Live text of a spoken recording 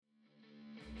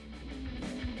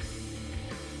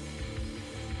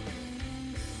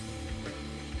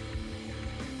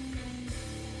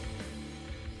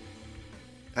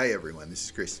Hey everyone, this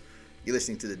is Chris. You're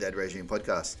listening to the Dead Regime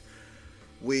podcast.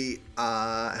 We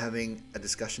are having a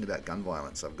discussion about gun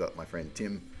violence. I've got my friend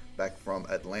Tim back from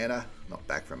Atlanta. Not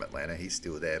back from Atlanta, he's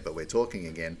still there, but we're talking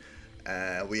again.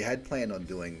 We had planned on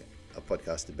doing a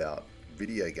podcast about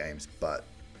video games, but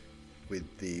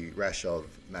with the rash of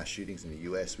mass shootings in the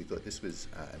US, we thought this was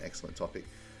an excellent topic,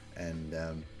 and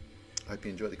I hope you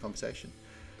enjoyed the conversation.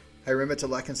 Hey, remember to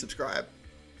like and subscribe.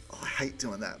 Oh, I hate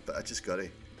doing that, but I just got to.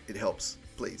 It helps.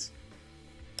 Please.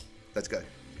 Let's go.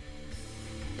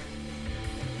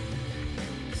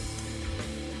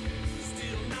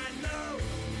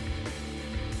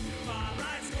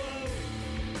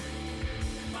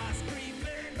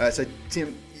 So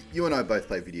Tim, you and I both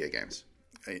play video games.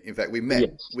 In fact, we met.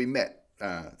 Yes. We met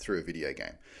through a video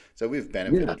game, so we've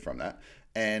benefited from that.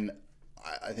 And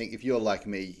I think if you're like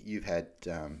me, you've had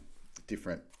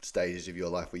different stages of your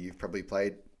life where you've probably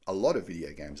played a lot of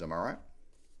video games. Am I right?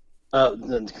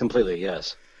 Completely,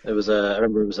 yes. It was I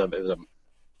remember it was a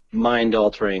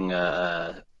mind-altering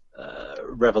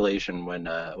revelation when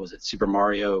was it Super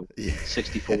Mario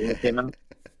 64 came out?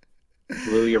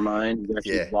 Blew your mind. You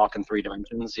actually walk in 3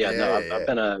 dimensions. I've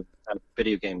been a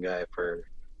video game guy for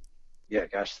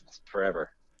since forever.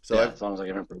 So as long as I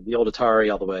can remember, the old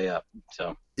Atari all the way up.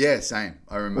 So same.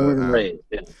 I remember. Right.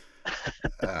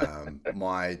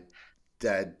 My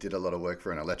dad did a lot of work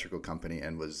for an electrical company,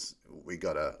 and we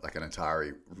got an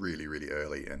Atari really, really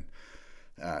early, and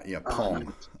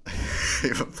Pong,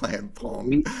 even playing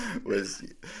Pong was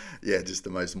just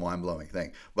the most mind blowing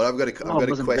thing. But I've got a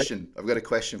question. I've got a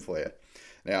question for you.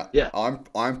 Now,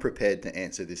 I'm prepared to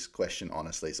answer this question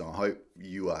honestly, so I hope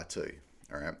you are too.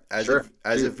 All right. As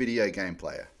a video game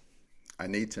player, I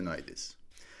need to know this.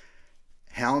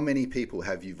 How many people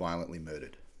have you violently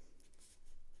murdered?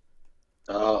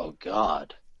 Oh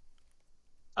God.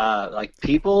 Like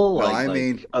people, no, I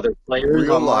mean like other players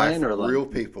real online, life, or like real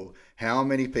people. How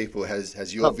many people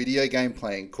has your video game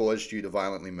playing caused you to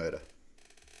violently murder?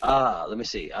 let me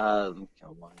see. 1,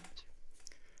 2,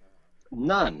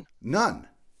 none. None.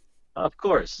 Of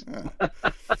course.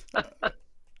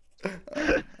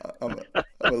 I'm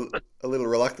a little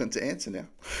reluctant to answer now.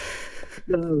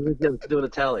 Doing a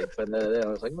tally, but I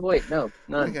was like, oh, wait, no,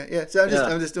 none. Okay, yeah. So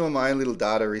I'm just doing my own little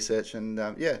data research, and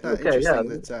interesting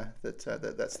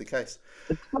that's the case.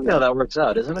 It's funny how that works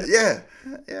out, isn't it? Yeah.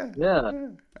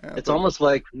 It's almost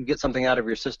like you get something out of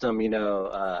your system,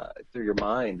 through your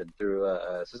mind and through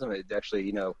a system. It actually,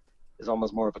 is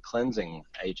almost more of a cleansing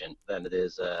agent than it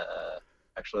is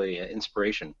actually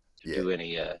inspiration to do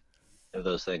any of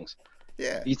those things.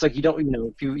 Yeah. It's like you don't,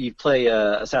 if you play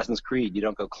Assassin's Creed, you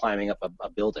don't go climbing up a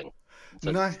building. It's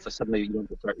like suddenly you don't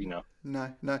start,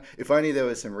 No. If only there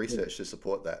was some research to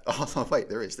support that. Oh, wait,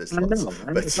 there is. There's I lots. know,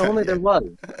 right? If only there was.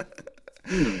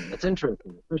 That's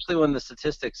interesting, especially when the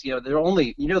statistics, there are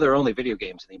only video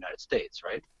games in the United States,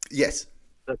 right? Yes.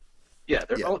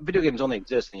 Video games only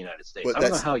exist in the United States. Well, I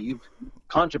don't know how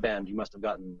contraband, you must have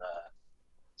gotten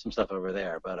some stuff over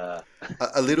there, but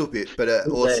a little bit, but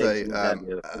also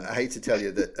I hate to tell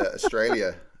you that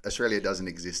Australia doesn't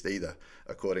exist either,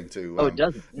 according to it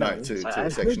doesn't. to a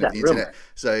section of the internet.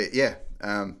 So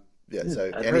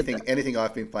so anything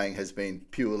I've been playing has been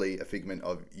purely a figment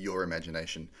of your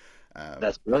imagination.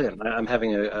 That's brilliant. I'm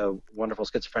having a wonderful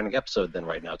schizophrenic episode then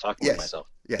right now, talking with myself.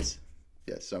 Yes.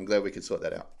 So I'm glad we could sort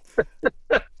that out.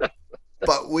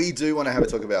 But we do want to have a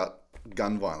talk about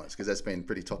gun violence, because that's been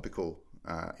pretty topical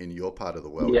in your part of the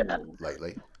world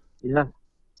lately. Yeah,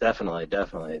 definitely.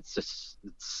 It's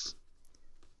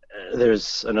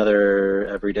there's another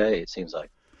every day, it seems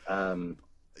like, and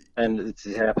it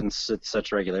happens at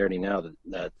such regularity now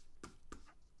that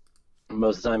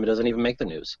most of the time it doesn't even make the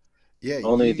news.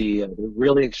 Only the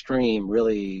really extreme,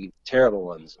 really terrible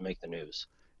ones make the news.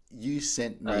 You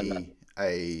sent me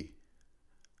a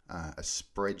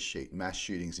spreadsheet, mass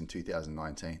shootings in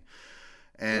 2019,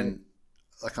 and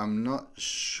I'm not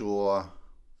sure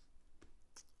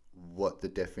what the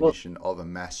definition of a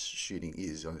mass shooting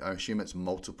is. I assume it's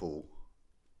multiple.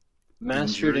 Mass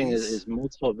injuries. Shooting is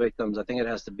multiple victims. I think it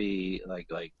has to be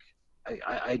like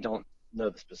I don't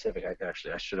know the specific. I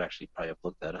should actually probably have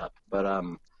looked that up. But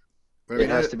it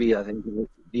has to be, I think,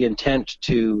 the intent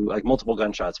to, like, multiple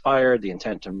gunshots fired, the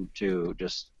intent to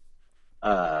just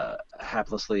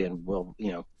haplessly and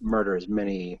murder as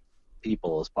many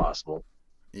people as possible.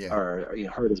 Or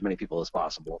hurt as many people as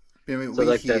possible. I mean, so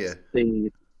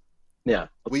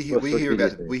we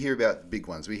hear about big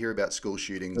ones. We hear about school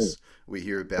shootings. We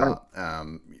hear about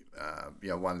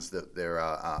ones that there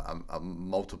are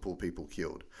multiple people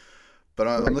killed. But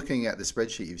I'm looking at the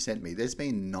spreadsheet you've sent me. There's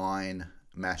been 9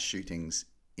 mass shootings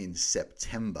in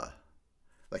September.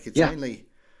 Like, it's only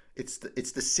It's the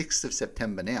 6th of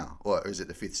September now, or is it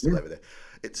the 5th still over there?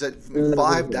 It's in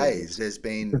 5 days. There's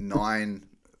been 9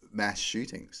 mass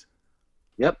shootings.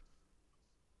 Yep.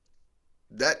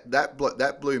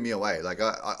 That blew me away. Like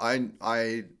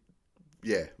I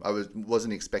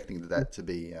wasn't expecting that to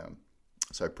be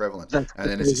so prevalent. And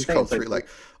then as you scroll through like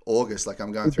August, like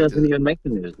I'm going through. It doesn't even make the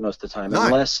news most of the time,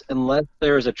 unless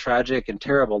there is a tragic and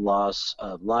terrible loss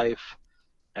of life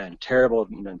and terrible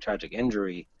and tragic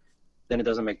injury. Then it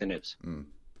doesn't make the news. Mm.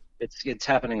 It's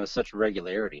happening with such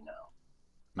regularity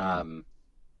now,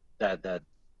 that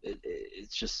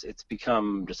it's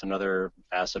become just another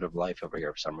facet of life over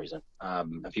here for some reason,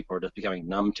 and people are just becoming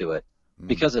numb to it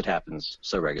because it happens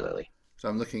so regularly. So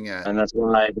I'm looking at, and that's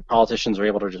why the politicians are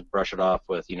able to just brush it off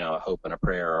with a hope and a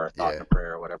prayer or a thought and a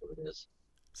prayer or whatever it is.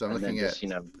 So I'm looking at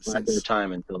bide their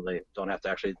time until they don't have to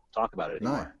actually talk about it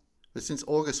anymore. No, but since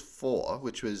August 4,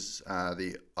 which was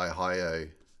the Ohio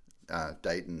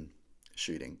Dayton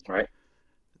shooting, right?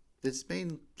 There's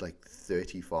been like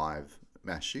 35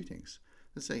 mass shootings.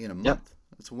 Let's say in a month. Yep.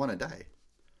 It's one a day.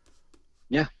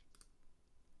 Yeah.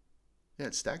 Yeah,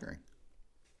 it's staggering.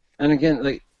 And again,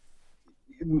 like,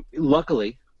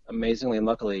 amazingly and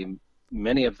luckily,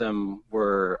 many of them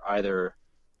were either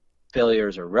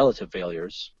failures or relative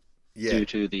failures due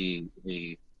to the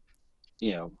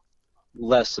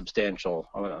less substantial,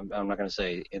 I'm not going to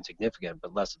say insignificant,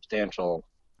 but less substantial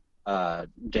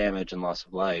damage and loss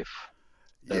of life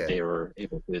that they were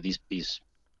able to, these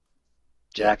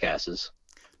jackasses.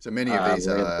 So many of these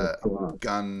are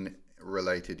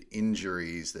gun-related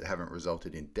injuries that haven't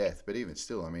resulted in death, but even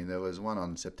still, I mean, there was one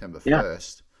on September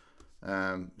 1st,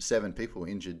 7 people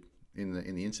injured in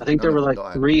the incident. I think there were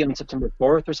like 3 on September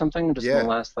 4th or something, just in the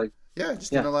last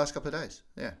in the last couple of days.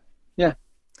 Yeah. Yeah.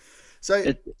 So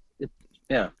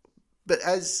yeah. But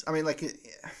like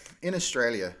in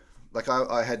Australia, like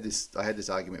I had this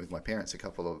argument with my parents a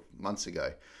couple of months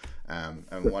ago,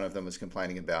 and one of them was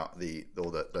complaining about the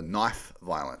knife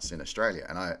violence in Australia,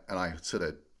 and I sort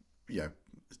of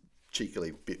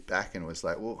cheekily bit back and was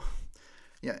like, well,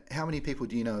 how many people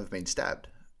do you know have been stabbed?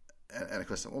 And of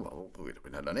course, well, we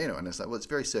don't know. And it's like, well, it's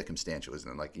very circumstantial, isn't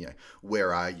it? Like,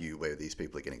 where are you where these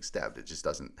people are getting stabbed? It just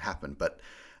doesn't happen. But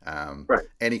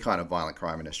any kind of violent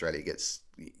crime in Australia gets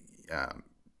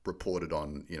reported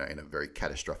on, in a very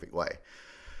catastrophic way.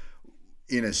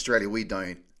 In Australia, we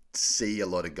don't see a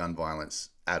lot of gun violence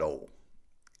at all.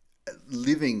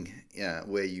 Living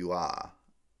where you are,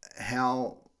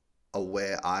 how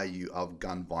aware are you of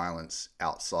gun violence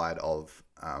outside of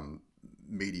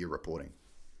media reporting?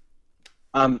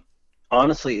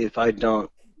 Honestly, if I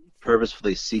don't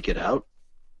purposefully seek it out,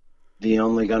 the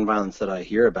only gun violence that I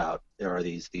hear about are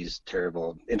these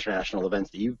terrible international events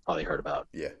that you've probably heard about.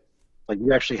 Yeah. Like,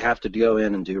 you actually have to go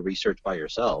in and do research by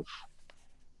yourself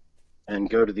and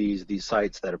go to these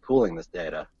sites that are pooling this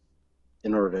data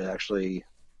in order to actually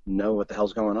know what the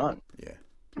hell's going on. Yeah.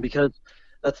 Because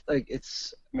that's like,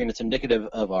 it's indicative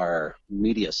of our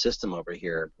media system over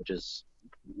here, which is,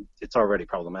 it's already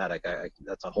problematic.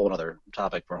 That's a whole other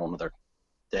topic for a whole other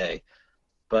day.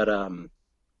 But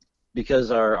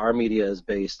because our media is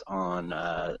based on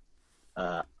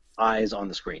eyes on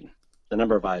the screen, the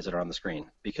number of eyes that are on the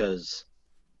screen, because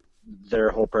their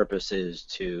whole purpose is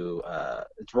to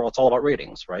it's all about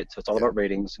ratings, right? So it's all about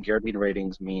ratings. Guaranteed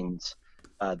ratings means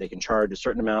they can charge a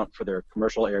certain amount for their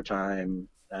commercial airtime,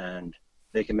 and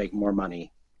they can make more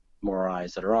money, more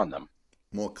eyes that are on them.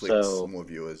 More clicks, more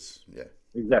viewers. Yeah.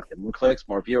 Exactly. More clicks,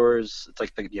 more viewers. It's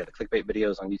like the clickbait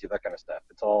videos on YouTube, that kind of stuff.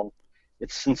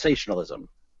 It's sensationalism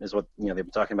is what, they've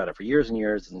been talking about it for years and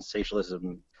years.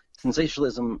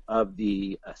 Sensationalism of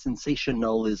the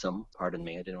sensationalism, pardon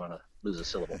me, I didn't want to lose a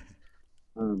syllable,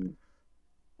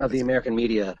 of the American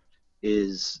media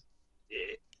is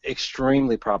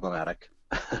extremely problematic,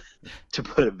 to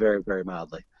put it very, very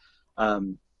mildly.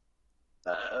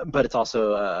 But it's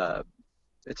also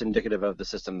it's indicative of the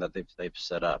system that they've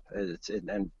set up.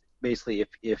 And basically,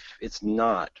 if it's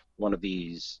not one of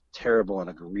these terrible and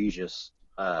egregious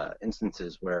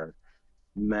instances where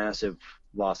massive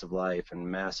loss of life and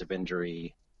massive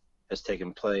injury has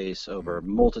taken place over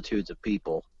multitudes of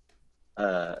people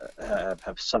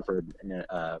have suffered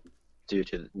due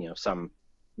to some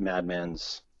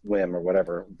madman's whim or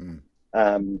whatever,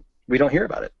 we don't hear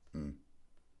about it.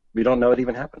 We don't know it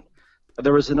even happened.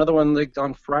 There was another one like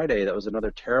on Friday that was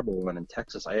another terrible one in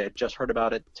Texas. I had just heard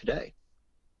about it today.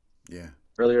 Yeah.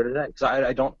 Earlier today, because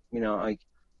I don't,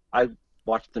 I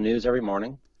watch the news every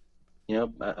morning,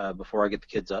 before I get the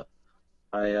kids up.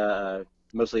 I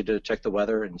mostly to check the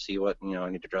weather and see what I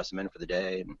need to dress them in for the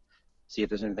day, and see if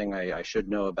there's anything I should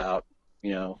know about,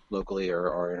 locally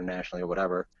or internationally or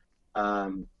whatever.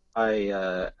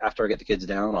 after I get the kids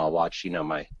down, I'll watch,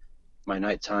 my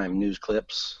nighttime news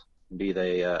clips, be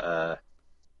they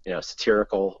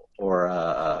satirical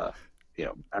or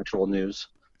actual news.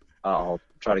 I'll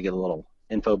try to get a little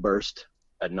info burst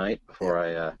at night before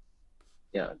I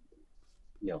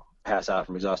pass out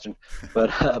from exhaustion.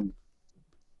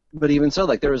 But even so,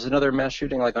 like, there was another mass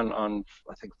shooting, like, on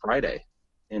I think Friday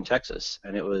in Texas,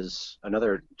 and it was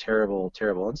another terrible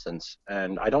instance.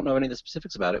 And I don't know any of the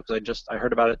specifics about it because I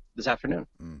heard about it this afternoon.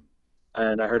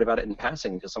 And I heard about it in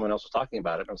passing because someone else was talking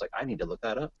about it. And I was like, I need to look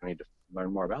that up. I need to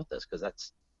learn more about this because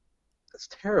that's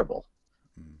terrible.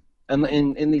 And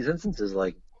in these instances,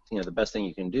 like, the best thing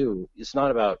you can do, it's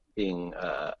not about being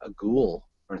a ghoul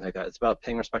or anything like that. It's about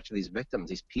paying respect to these victims,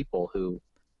 these people who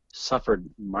suffered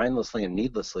mindlessly and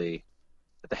needlessly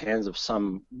at the hands of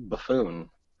some buffoon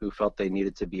who felt they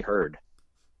needed to be heard.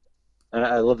 And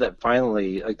I love that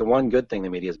finally, like, the one good thing the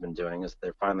media has been doing is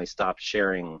they're finally stopped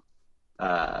sharing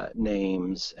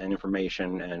names and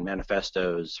information and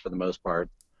manifestos, for the most part,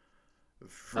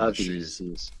 from shooters.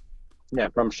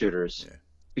 From shooters. Yeah.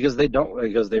 Because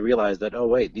they realize that, oh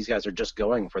wait, these guys are just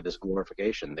going for this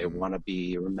glorification. They want to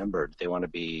be remembered. They want to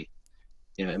be,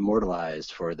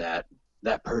 immortalized for that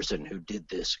person who did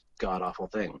this god awful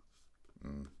thing.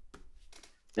 And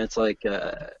it's like,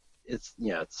 it's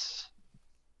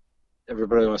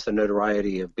everybody wants the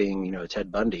notoriety of being,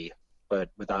 Ted Bundy, but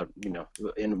without,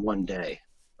 in one day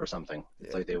or something.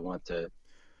 It's like they want to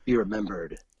be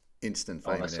remembered. Instant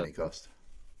fame at any cost.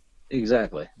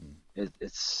 Exactly.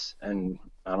 It's, and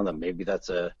I don't know, maybe that's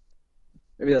a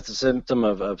symptom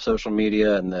of social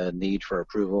media and the need for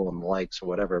approval and likes or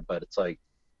whatever, but it's like,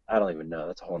 I don't even know.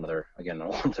 That's a whole other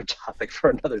topic for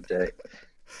another day.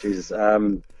 Jesus.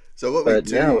 So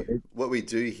what we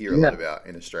do hear a lot about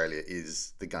in Australia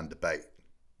is the gun debate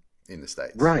in the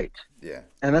States. Right. Yeah.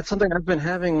 And that's something I've been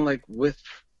having, like, with,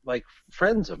 like,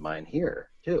 friends of mine here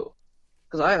too,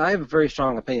 because I have very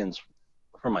strong opinions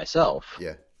for myself.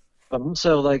 Yeah. But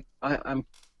also, like, I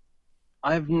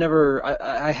have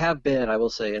been, I will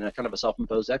say, in a kind of a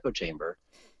self-imposed echo chamber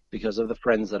because of the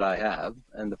friends that I have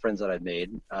and the friends that I've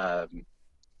made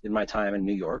in my time in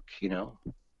New York,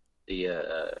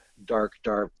 the dark,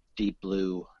 deep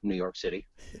blue New York City,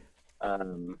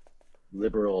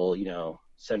 liberal,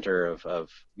 center of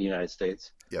the United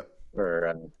States. Yep.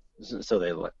 Or so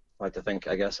they like to think,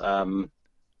 I guess.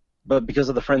 But because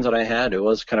of the friends that I had, it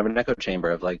was kind of an echo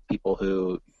chamber of, like, people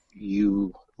who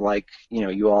you like,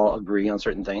 you all agree on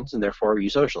certain things, and therefore you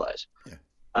socialize.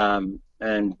 Yeah.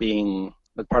 And being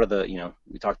like part of the,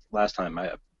 we talked last time,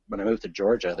 when I moved to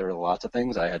Georgia, there were lots of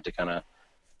things I had to kind of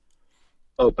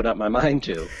open up my mind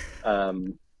to,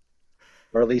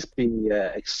 or at least be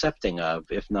accepting of,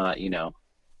 if not,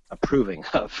 approving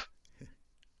of.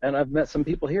 And I've met some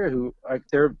people here who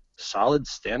they're solid,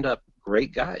 stand-up,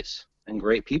 great guys and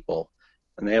great people,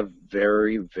 and they have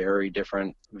very, very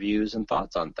different views and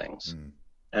thoughts on things.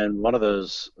 And one of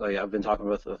those, like, I've been talking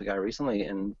with a guy recently,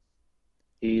 and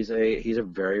he's a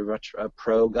very much a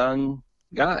pro-gun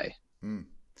guy,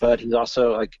 but he's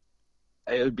also, like,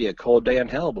 it would be a cold day in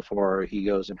hell before he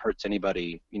goes and hurts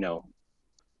anybody,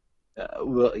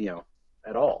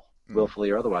 at all,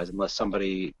 willfully or otherwise, unless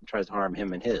somebody tries to harm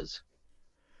him and his.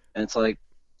 And it's like,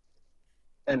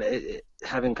 and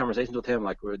having conversations with him,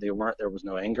 like, where there was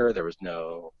no anger, there was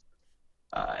no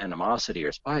animosity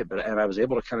or spite, and I was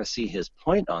able to kind of see his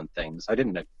point on things. I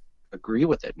didn't agree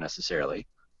with it necessarily,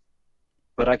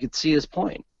 but I could see his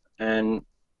point, and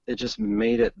it just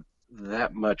made it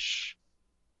that much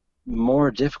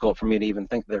more difficult for me to even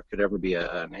think there could ever be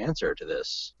an answer to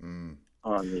this on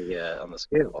the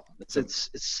scale.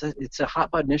 It's a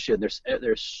hot button issue. There's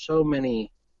so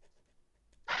many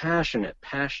passionate,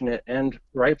 and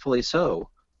rightfully so,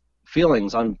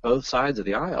 feelings on both sides of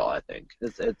the aisle. I think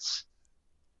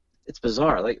it's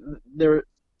bizarre. Like,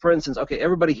 for instance, okay,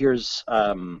 everybody hears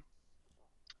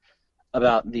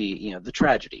about the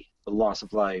tragedy, the loss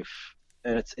of life,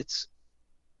 and it's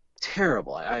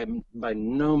terrible. I'm by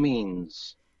no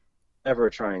means ever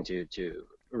trying to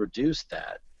reduce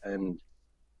that. And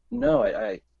no,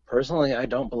 I personally, I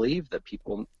don't believe that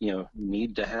people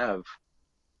need to have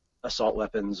assault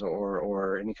weapons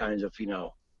or any kinds of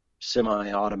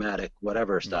semi-automatic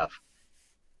whatever stuff.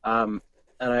 And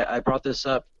I brought this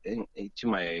up to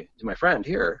my friend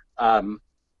here,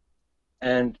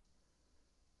 and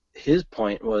his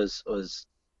point was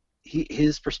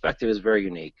his perspective is very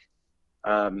unique.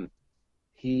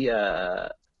 He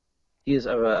is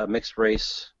of a mixed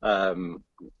race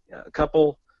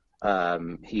couple.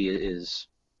 He is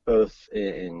both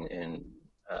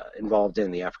involved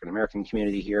in the African American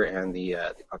community here and the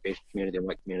Caucasian community, the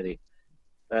white community.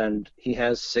 and he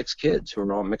has 6 kids who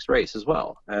are all mixed race as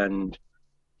well, and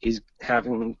he's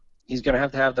going to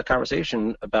have the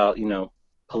conversation about,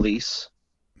 police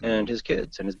and his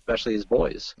kids, and especially his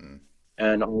boys,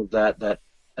 and all of that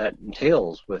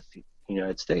entails with the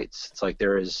United States. It's like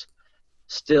there is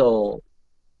still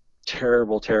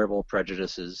terrible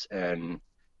prejudices, and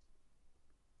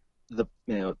the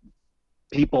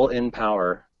people in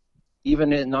power,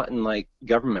 even not in like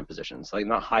government positions, like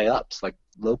not high ups, like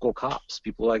local cops,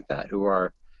 people like that,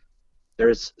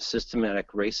 there's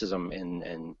systematic racism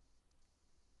in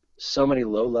so many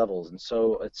low levels, and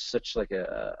so it's such like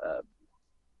a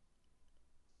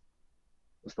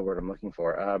what's the word I'm looking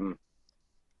for?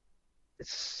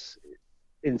 It's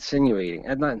insinuating,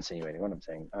 not insinuating. What I'm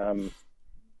saying,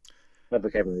 my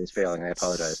vocabulary is failing. I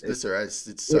apologize. That's all right.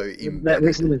 It's so embedded. That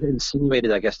racism is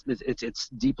insinuated. I guess it's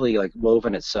deeply like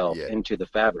woven itself into the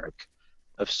fabric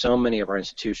of so many of our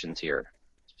institutions here,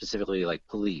 specifically like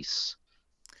police.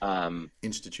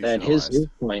 Institutionalized. And his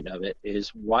point of it is,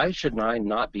 why should I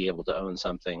not be able to own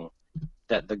something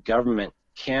that the government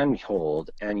can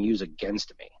hold and use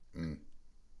against me?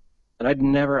 And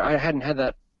I hadn't had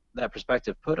that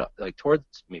perspective put up like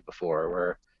towards me before,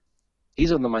 where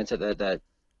he's of the mindset that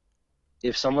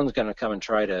if someone's going to come and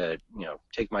try to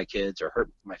take my kids or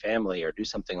hurt my family or do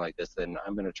something like this, then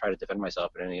I'm going to try to defend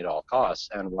myself at any and all costs.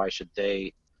 And why should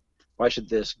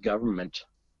this government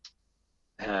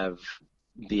have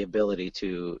the ability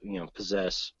to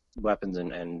possess weapons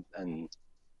and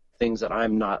things that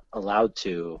I'm not allowed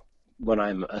to when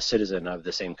I'm a citizen of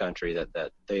the same country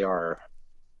that they are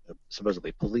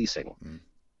supposedly policing?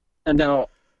 And now,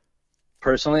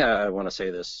 personally, I want to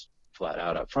say this flat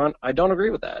out up front, I don't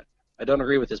agree with that. I don't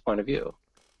agree with his point of view,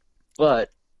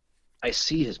 but I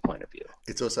see his point of view.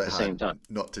 It's also hard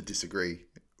not to disagree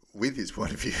with his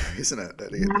point of view, isn't it?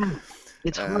 Yeah,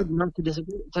 it's hard not to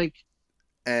disagree. It's like,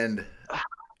 and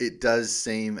it does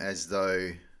seem as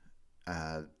though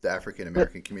the African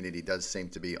American community does seem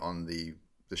to be on the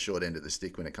short end of the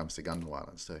stick when it comes to gun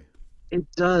violence too.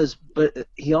 It does, but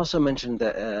he also mentioned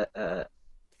that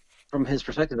from his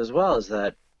perspective as well, is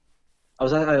that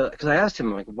because I asked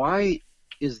him, like, why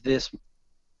is this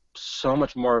so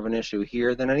much more of an issue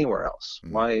here than anywhere else?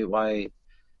 Why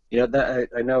that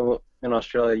I know in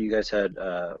Australia you guys had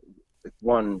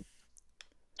one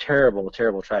terrible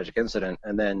tragic incident,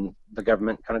 and then the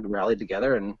government kind of rallied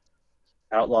together and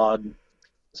outlawed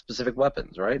specific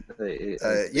weapons, right?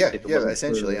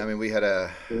 Essentially. I mean, we had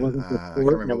I can't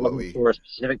remember what we for a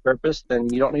specific purpose,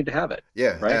 then you don't need to have it.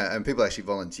 Yeah, right? And people actually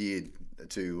volunteered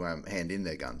to hand in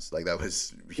their guns. Like that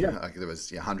was, like there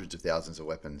was hundreds of thousands of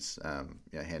weapons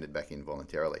handed back in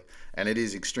voluntarily, and it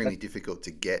is extremely difficult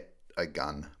to get a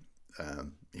gun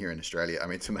here in Australia. I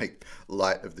mean, to make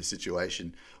light of the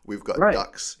situation, we've got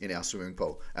ducks in our swimming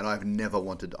pool, and I've never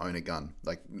wanted to own a gun.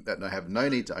 Like, I have no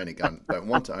need to own a gun, don't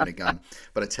want to own a gun,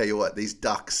 but I tell you what, these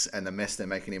ducks and the mess they're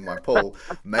making in my pool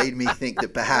made me think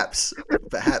that perhaps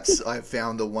I've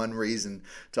found the one reason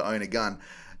to own a gun.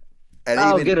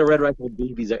 And get a Red Rifle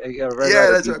BB.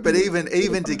 That's right. But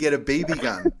even to get a BB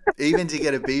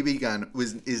gun,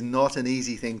 is not an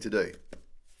easy thing to do.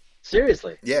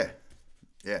 Seriously. Yeah.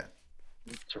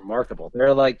 It's remarkable. There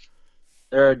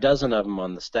are a dozen of them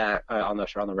on the stack on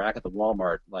the rack at the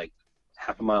Walmart, like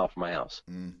half a mile from my house.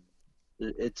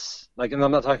 It's like, and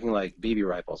I'm not talking like BB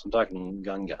rifles. I'm talking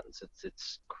guns.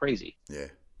 It's crazy. Yeah.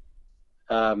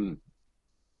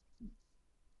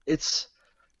 It's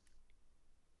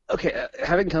okay.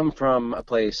 Having come from a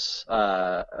place,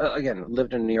 again,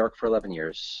 lived in New York for 11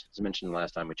 years, as I mentioned the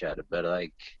last time we chatted, but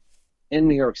like in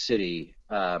New York City,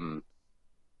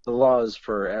 the laws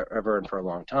forever and for a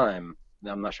long time,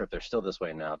 I'm not sure if they're still this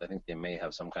way now. I think they may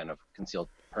have some kind of concealed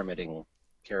permitting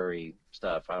carry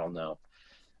stuff. I don't know.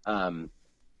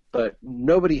 But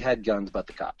nobody had guns but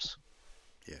the cops.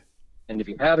 Yeah. And if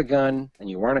you had a gun and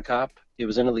you weren't a cop, it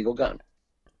was an illegal gun.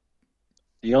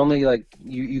 You only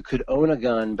you could own a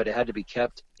gun, but it had to be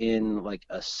kept in like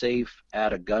a safe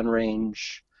at a gun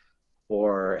range,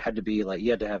 or had to be like,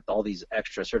 you had to have all these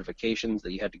extra certifications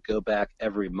that you had to go back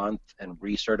every month and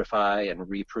recertify and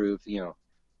reprove,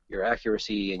 your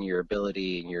accuracy and your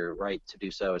ability and your right to do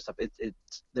so and stuff.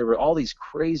 There were all these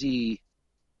crazy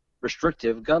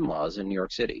restrictive gun laws in New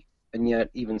York City. And yet,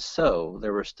 even so,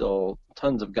 there were still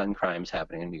tons of gun crimes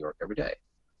happening in New York every day.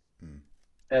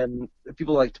 And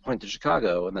people like to point to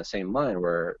Chicago in that same line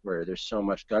where there's so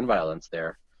much gun violence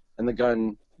there. And the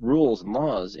gun rules and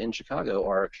laws in Chicago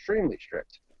are extremely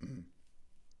strict.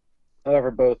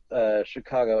 However, both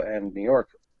Chicago and New York,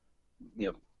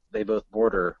 they both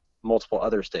border multiple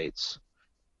other states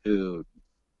who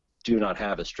do not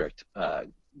have as strict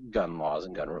gun laws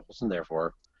and gun rules, and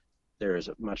therefore there's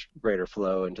a much greater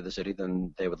flow into the city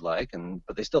than they would like,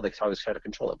 but they always try to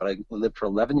control it. But I lived for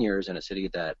 11 years in a city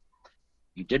that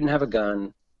you didn't have a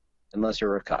gun unless you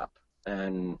were a cop,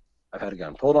 and I've had a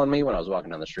gun pulled on me when I was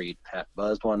walking down the street, half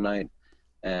buzzed one night,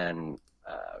 and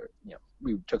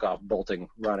we took off bolting,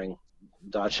 running,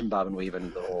 dodging, bobbing,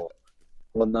 weaving, the whole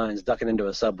nines, ducking into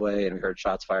a subway, and we heard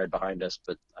shots fired behind us.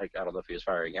 But I don't know if he was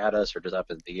firing at us or just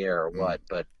up in the air or what.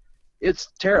 But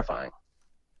it's terrifying.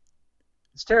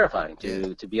 It's terrifying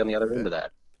to be on the other end of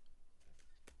that.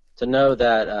 To know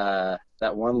that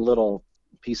that one little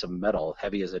piece of metal,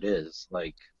 heavy as it is,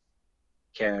 like,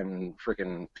 can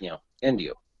freaking end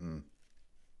you.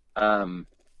 And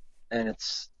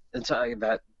it's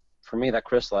that, for me, that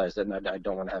crystallized it, and I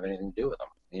don't want to have anything to do with them.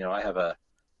 I have a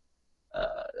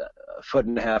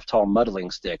 1.5-foot tall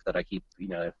muddling stick that I keep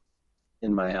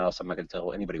in my house. I'm not going to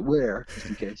tell anybody where, just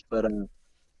in case, but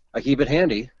I keep it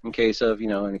handy in case of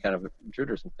any kind of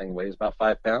intruder. Something it weighs about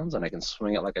 5 pounds, and I can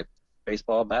swing it like a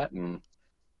baseball bat and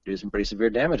do some pretty severe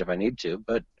damage if I need to.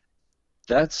 But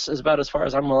that's about as far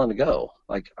as I'm willing to go.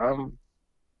 Like,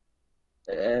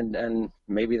 and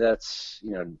maybe that's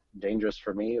dangerous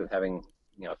for me, with having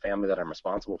a family that I'm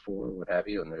responsible for, what have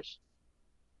you, and there's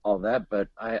all that. But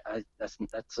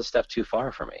that's a step too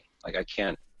far for me. Like, I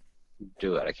can't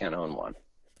do it. I can't own one.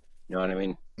 You know what I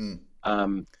mean?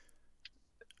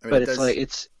 But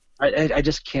I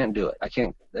just can't do it. I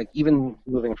can't, like, even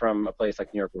moving from a place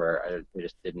like New York where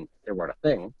there weren't a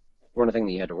thing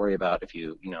that you had to worry about if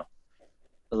you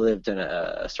lived in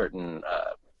a certain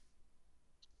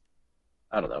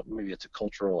I don't know, maybe it's a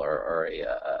cultural or a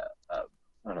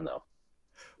I don't know.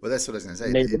 Well, that's what I was going to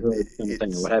say. Neighborhood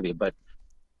thing or what have you, but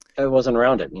I wasn't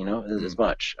around it, as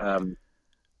much. And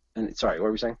sorry, what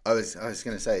were you saying? I was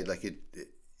going to say, like, it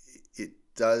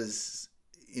does,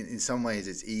 in some ways,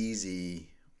 it's easy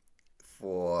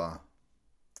for,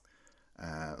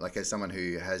 like, as someone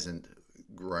who hasn't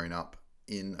grown up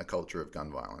in a culture of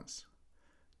gun violence,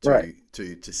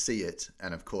 to see it,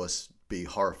 and of course be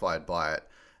horrified by it,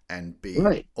 and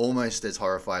be almost as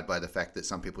horrified by the fact that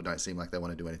some people don't seem like they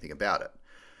want to do anything about it.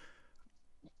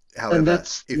 However,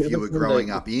 if you were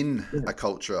growing up in a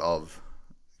culture of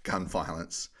gun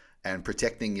violence and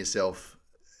protecting yourself,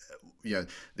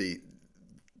 the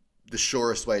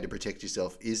surest way to protect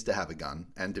yourself is to have a gun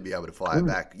and to be able to fire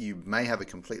back, you may have a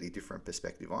completely different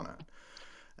perspective on it.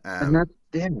 And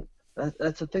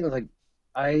that's the thing. Like,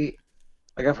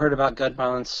 I've heard about gun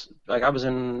violence. Like, I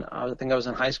think I was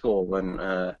in high school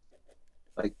when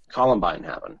like Columbine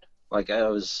happened. Like, I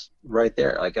was right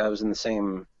there. Like, I was in the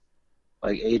same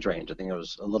age range. I think I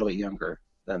was a little bit younger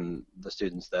than the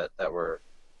students that were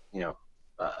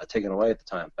taken away at the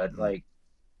time. But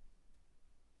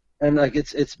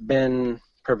it's been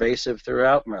pervasive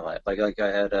throughout my life. Like I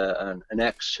had an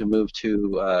ex who moved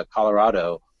to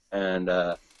Colorado and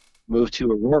moved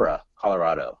to Aurora,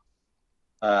 Colorado,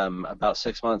 about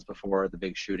 6 months before the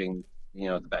big shooting,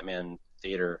 the Batman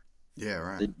Theater. Yeah,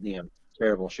 right. The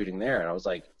terrible shooting there, and I was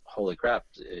like, "Holy crap!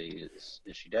 Is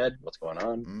she dead? What's going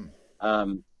on?"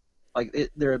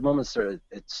 There are moments where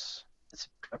it's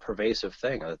a pervasive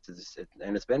thing, and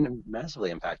it's been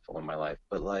massively impactful in my life.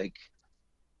 But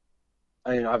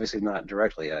obviously not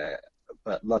directly,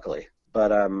 but luckily.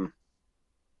 But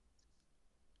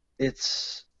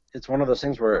it's one of those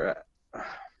things where I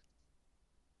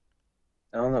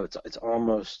don't know. It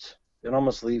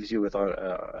almost leaves you with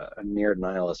a near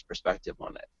nihilist perspective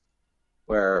on it,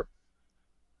 where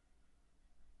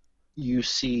you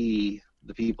see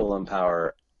the people in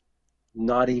power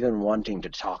not even wanting to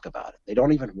talk about it. They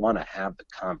don't even want to have the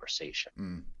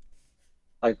conversation.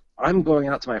 Like, I'm going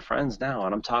out to my friends now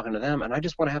and I'm talking to them, and I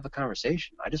just want to have the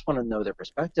conversation. I just want to know their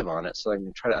perspective on it so I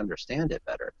can try to understand it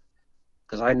better.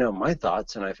 Because I know my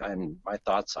thoughts, and my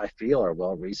thoughts, I feel, are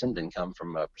well reasoned and come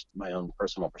from my own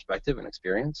personal perspective and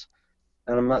experience.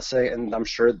 And I'm not saying, and I'm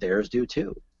sure theirs do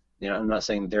too. I'm not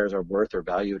saying theirs are worth or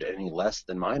valued any less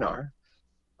than mine are.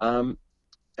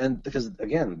 And because,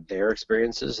 again, their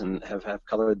experiences and have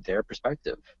colored their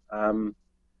perspective. And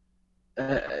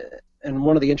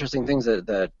one of the interesting things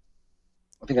that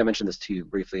I think I mentioned this to you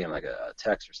briefly in like a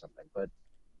text or something, but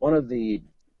one of the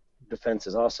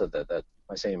defenses also that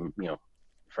my same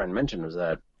friend mentioned was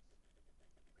that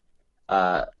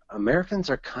Americans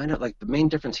are kind of like, the main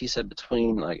difference he said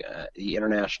between the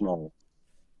international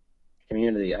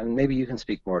community, and maybe you can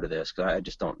speak more to this because I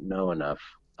just don't know enough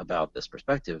about this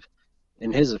perspective.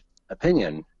 In his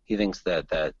opinion, he thinks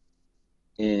that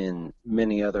in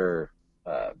many other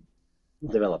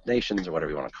developed nations, or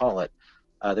whatever you want to call it,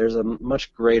 there's a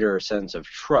much greater sense of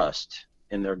trust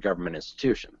in their government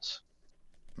institutions.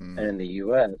 And in the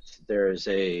U.S., there is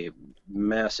a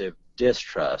massive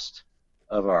distrust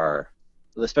of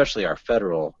especially our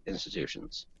federal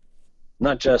institutions,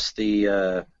 not just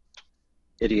the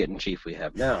idiot in chief we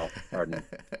have now. Pardon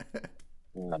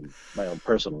my own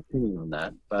personal opinion on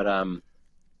that, but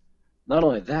not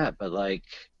only that, but like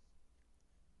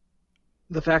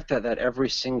the fact that every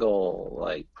single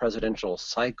like presidential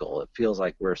cycle, it feels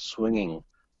like we're swinging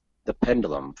the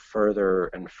pendulum further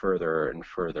and further and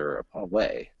further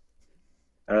away.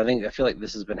 And I feel like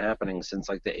this has been happening since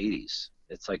like the 80s.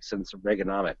 It's like since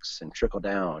Reaganomics and trickle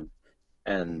down,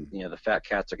 and the fat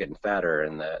cats are getting fatter,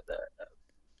 and the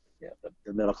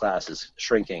middle class is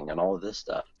shrinking, and all of this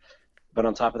stuff. But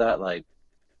on top of that, like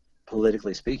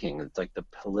politically speaking, it's like the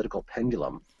political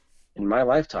pendulum. In my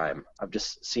lifetime, I've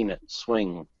just seen it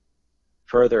swing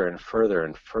further and further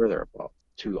and further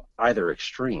to either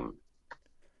extreme.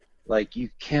 Like you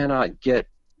cannot get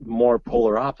more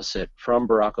polar opposite from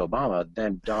Barack Obama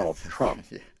than Donald Trump.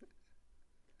 Yeah.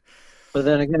 But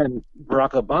then again,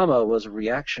 Barack Obama was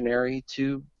reactionary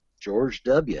to George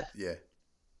W. Yeah.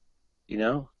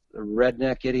 The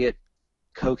redneck idiot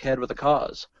cokehead with a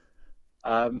cause.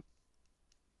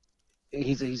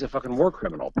 He's a fucking war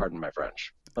criminal, pardon my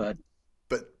French. But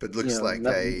looks like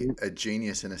a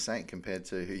genius and a saint compared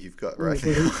to who you've got right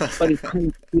now. But he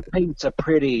paints a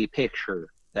pretty picture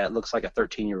that looks like a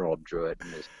 13-year-old drew it in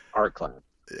his art class.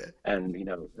 Yeah. And,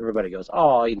 everybody goes,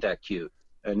 oh, ain't that cute?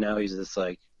 And now he's just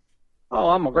like, oh,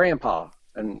 I'm a grandpa.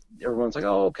 And everyone's like,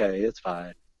 oh, okay, it's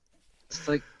fine. It's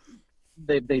like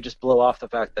they just blow off the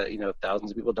fact that,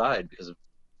 thousands of people died because of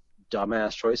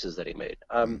dumbass choices that he made.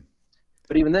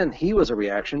 But even then, he was a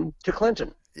reaction to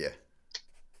Clinton. Yeah.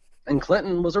 And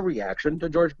Clinton was a reaction to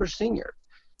George Bush Sr.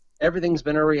 Everything's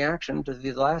been a reaction to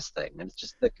the last thing. And it's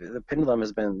just the pendulum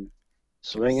has been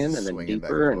swinging and then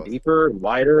deeper and deeper and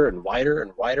wider and wider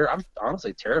and wider. I'm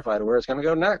honestly terrified of where it's going to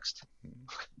go next.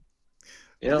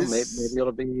 Maybe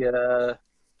it'll be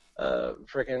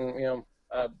freaking,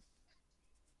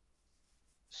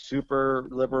 super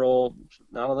liberal,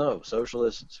 I don't know,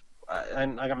 socialist.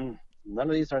 None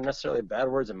of these are necessarily bad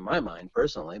words in my mind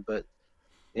personally, but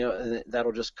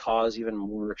that'll just cause even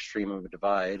more extreme of a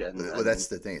divide. Well, that's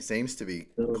the thing. It seems to be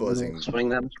causing swing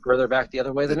them further back the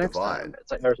other way the next divide. Time.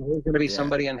 It's like there's always going to be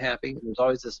somebody unhappy. There's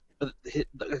always this.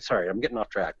 Sorry, I'm getting off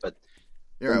track. But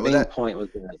the main point was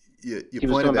that he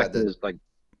was going back to his like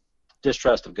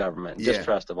distrust of government,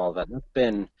 distrust of all of that. That's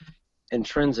been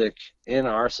intrinsic in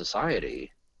our society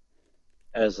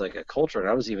as like a culture. And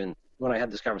I was even when I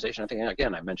had this conversation, I think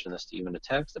again I mentioned this to you in a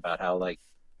text about how like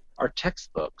our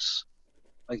textbooks.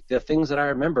 Like the things that I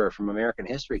remember from American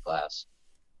history class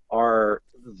are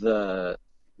the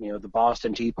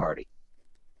Boston Tea Party,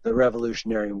 the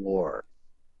Revolutionary War,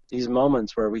 these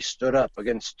moments where we stood up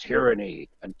against tyranny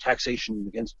and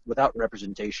taxation without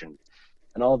representation,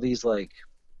 and all these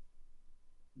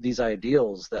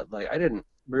ideals that like I didn't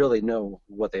really know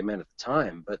what they meant at the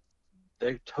time, but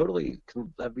they totally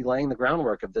can be laying the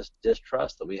groundwork of this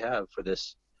distrust that we have for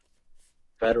this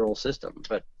federal system.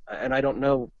 And I don't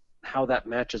know how that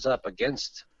matches up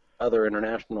against other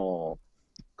international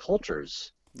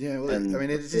cultures. Yeah, well, I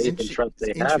mean, it's interesting.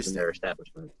 They have in their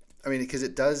establishment. I mean, because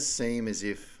it does seem as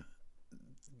if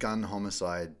gun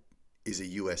homicide is a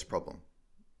U.S. problem.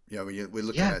 We're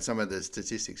looking at some of the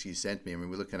statistics you sent me. I mean,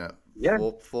 we're looking at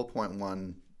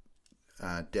 4.1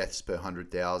 deaths per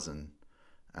 100,000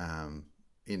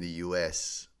 in the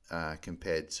U.S.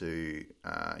 Compared to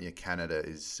Canada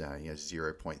is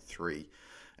 0.3.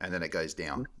 And then it goes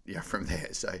down, from there.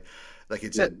 So, like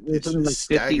it's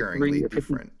staggeringly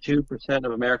different. 2%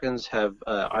 of Americans have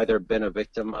either been a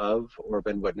victim of or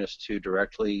been witness to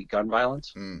directly gun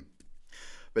violence.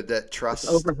 But that trust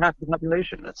it's over half the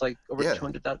population. It's like over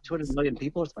 200 million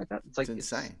people or something like that. It's like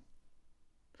insane.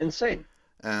 Insane.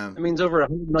 It means over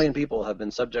 100 million people have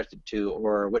been subjected to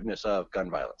or witness of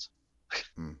gun violence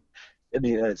in the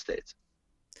United States.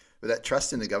 But that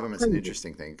trust in the government's an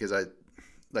interesting thing because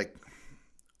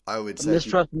I would say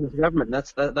mistrust in the government.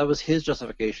 That was his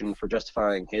justification for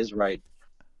justifying his right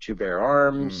to bear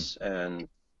arms and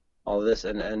all of this.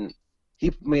 And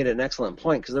he made an excellent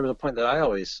point because there was a point that I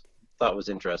always thought was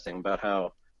interesting about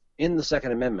how in the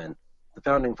Second Amendment, the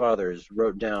founding fathers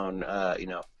wrote down,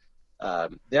 the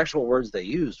actual words they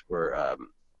used were,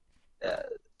 the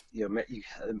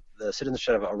citizens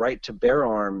should have a right to bear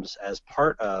arms as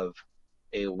part of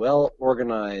a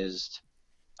well-organized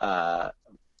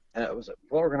it was a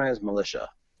well-organized militia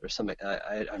or something.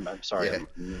 I'm sorry, I'm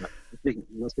not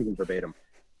speaking verbatim.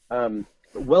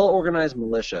 Well-organized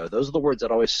militia. Those are the words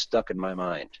that always stuck in my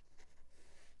mind.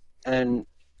 And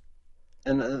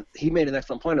he made an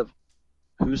excellent point of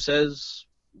who says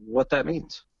what that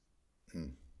means.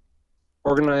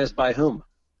 Organized by whom?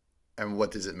 And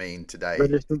what does it mean today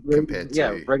compared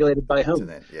Yeah, to regulated by whom?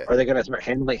 then? Yeah. Are they going to start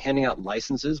handing out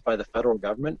licenses by the federal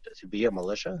government to be a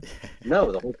militia?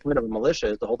 No, the whole point of a militia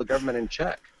is to hold the government in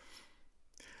check.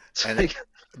 And like,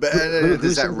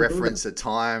 does that reference a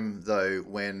time though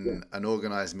when an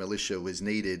organized militia was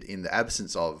needed in the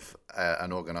absence of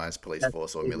an organized police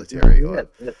force or military?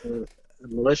 The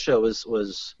militia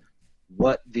was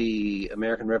what the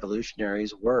American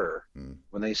revolutionaries were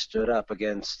when they stood up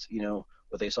against,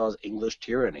 what they saw as English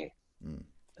tyranny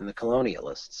and the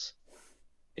colonialists.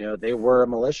 They were a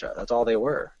militia. That's all they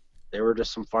were. They were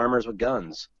just some farmers with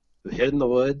guns who hid in the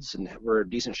woods and were a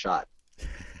decent shot.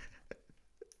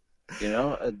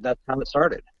 That's how it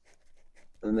started.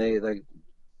 And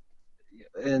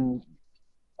and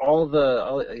all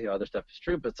the other stuff is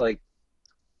true, but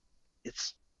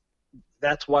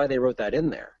that's why they wrote that in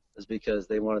there, is because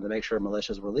they wanted to make sure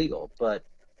militias were legal. But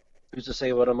who's to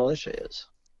say what a militia is?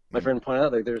 My friend pointed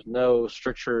out there's no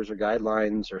strictures or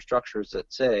guidelines or structures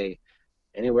that say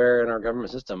anywhere in our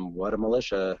government system what a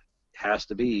militia has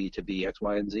to be X,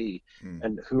 Y, and Z.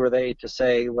 And who are they to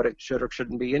say what it should or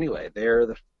shouldn't be anyway? They're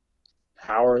the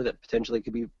power that potentially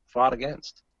could be fought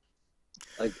against.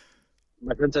 Like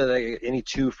my friend said, any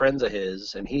two friends of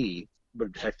his and he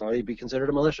would technically be considered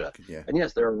a militia. Yeah. And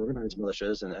yes, there are organized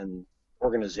militias and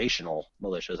organizational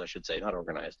militias, I should say, not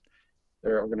organized.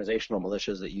 There are organizational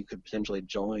militias that you could potentially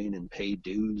join and pay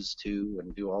dues to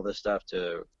and do all this stuff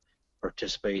to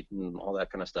participate and all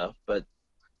that kind of stuff. But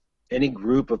any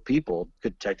group of people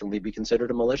could technically be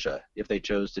considered a militia if they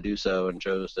chose to do so and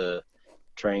chose to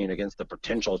train against the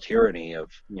potential tyranny of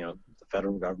the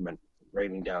federal government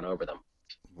raining down over them.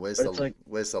 Where's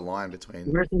the line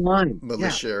between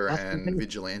militia and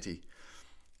vigilante?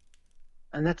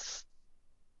 And that's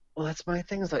my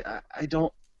thing. Is I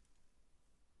don't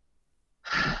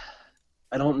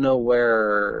know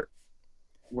where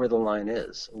the line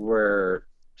is, where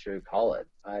to call it.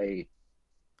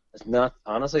 It's not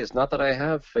that I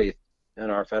have faith in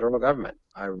our federal government.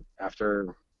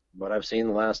 After what I've seen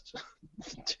the last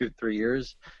 2-3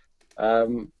 years,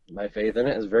 my faith in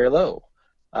it is very low.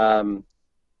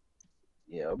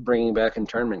 Bringing back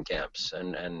internment camps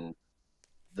and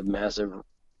the massive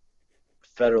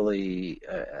federally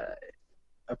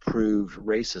approved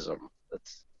racism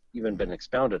that's even been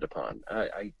expounded upon.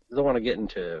 I don't want to get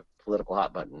into political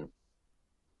hot button,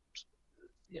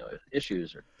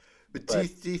 issues. But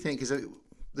do you think is it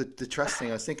the trust thing?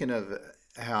 I was thinking of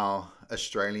how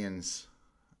Australians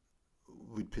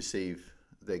would perceive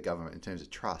their government in terms of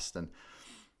trust, and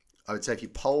I would say if you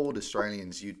polled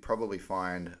Australians, you'd probably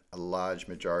find a large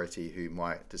majority who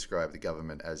might describe the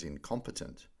government as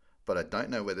incompetent, but I don't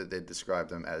know whether they'd describe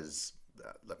them as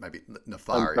maybe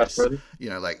nefarious,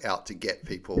 like out to get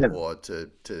people, or to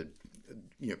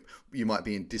you might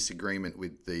be in disagreement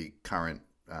with the current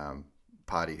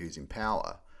party who's in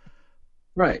power.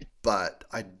 Right. But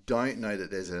I don't know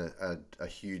that there's a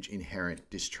huge inherent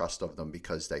distrust of them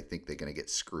because they think they're going to get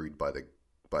screwed by the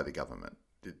government.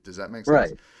 Does that make sense?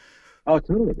 Right. Oh, it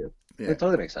totally does. Yeah. It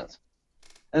totally makes sense.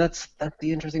 And that's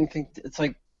the interesting thing. It's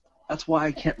like, that's why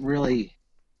I can't really,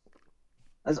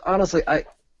 as honestly,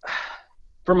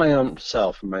 from my own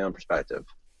self, from my own perspective,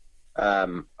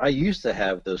 I used to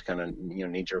have those kind of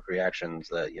knee-jerk reactions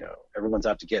that everyone's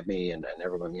out to get me, and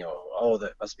everyone oh,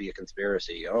 that must be a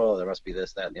conspiracy, oh, there must be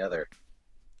this, that, and the other.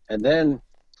 And then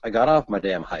I got off my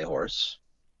damn high horse,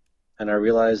 and I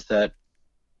realized that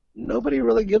nobody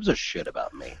really gives a shit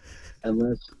about me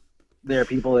unless there are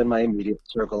people in my immediate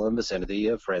circle and vicinity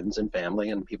of friends and family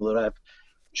and people that I've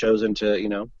chosen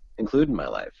to include in my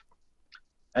life.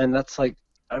 And that's like,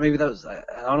 maybe that was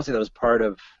part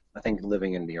of, I think,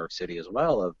 living in New York City as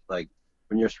well, of like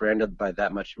when you're surrounded by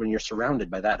that much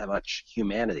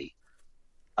humanity,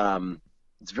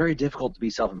 it's very difficult to be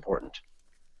self-important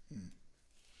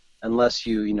unless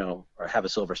you have a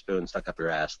silver spoon stuck up your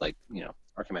ass, like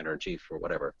our commander-in-chief or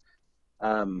whatever,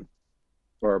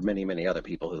 or many, many other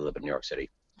people who live in New York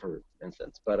City, for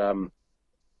instance. But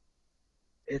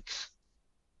it's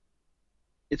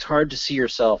hard to see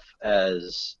yourself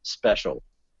as special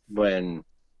when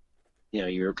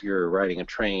you're riding a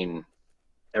train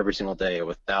every single day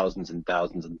with thousands and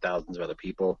thousands and thousands of other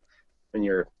people, when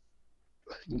you're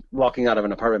walking out of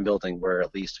an apartment building where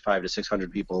at least 500 to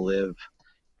 600 people live.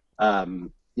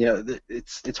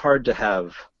 It's hard to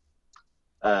have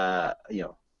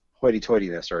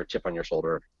hoity-toityness or a chip on your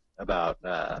shoulder about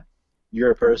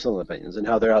your personal opinions and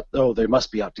how they're out. Oh, they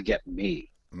must be out to get me.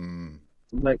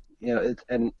 Like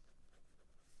and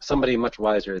somebody much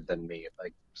wiser than me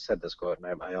said this quote,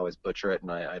 and I always butcher it,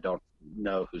 and I don't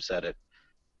know who said it.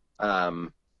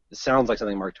 it sounds like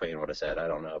something Mark Twain would have said. I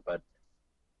don't know, but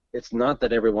it's not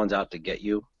that everyone's out to get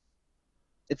you.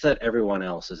 It's that everyone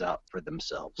else is out for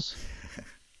themselves.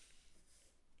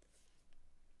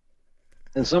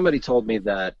 And somebody told me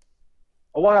that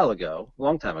a while ago, a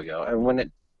long time ago, and when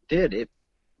it did, it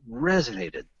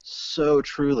resonated so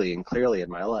truly and clearly in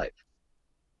my life.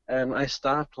 And I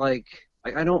stopped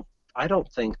I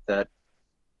don't think that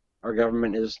our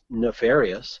government is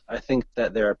nefarious. I think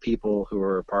that there are people who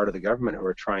are part of the government who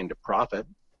are trying to profit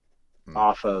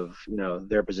off of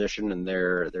their position and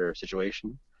their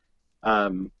situation,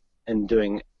 and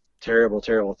doing terrible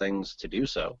things to do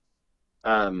so.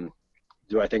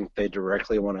 Do I think they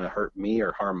directly want to hurt me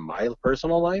or harm my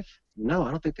personal life? No,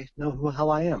 I don't think they know who the hell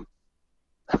I am.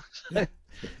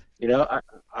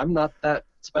 I'm not that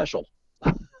special.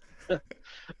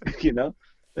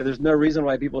 There's no reason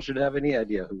why people should have any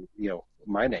idea who,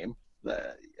 my name.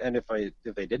 And if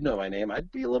they did know my name,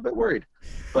 I'd be a little bit worried.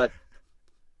 But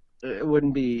it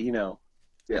wouldn't be, it'd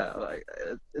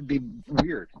be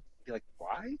weird. It'd be like,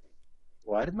 why?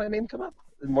 Why did my name come up?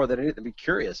 More than anything, be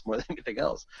curious more than anything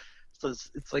else. So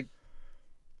it's like,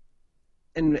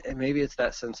 and maybe it's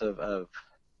that sense of I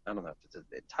don't know if it's an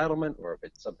entitlement or if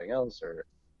it's something else, or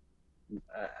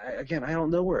I don't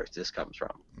know where this comes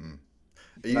from.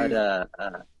 But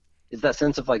it's that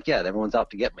sense of everyone's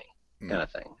out to get me kind of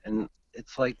thing, and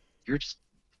it's like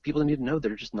people need to know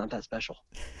they're just not that special.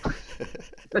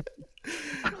 Are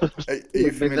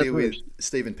you familiar with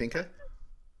Steven Pinker?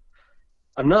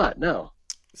 I'm not. No.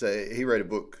 So he wrote a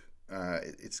book.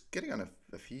 It's getting on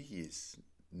a few years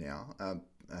now.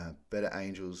 Better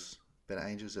Angels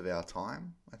of Our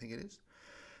Time, I think it is.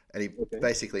 And he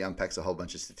basically unpacks a whole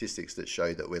bunch of statistics that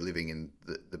show that we're living in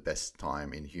the best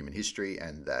time in human history,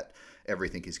 and that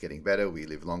everything is getting better. We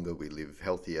live longer. We live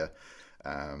healthier.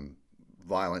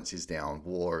 Violence is down.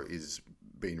 War is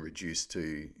being reduced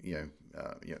to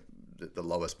the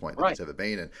lowest point that it's ever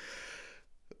been, and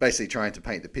basically trying to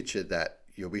paint the picture that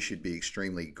we should be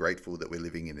extremely grateful that we're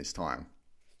living in this time.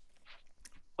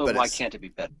 But why can't it be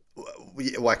better?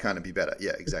 Why can't it be better?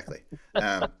 Yeah, exactly.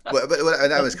 But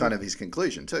that was kind of his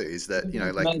conclusion too, is that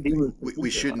we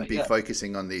shouldn't be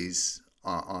focusing on these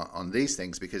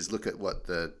things, because look at what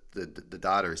the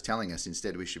data is telling us.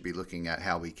 Instead, we should be looking at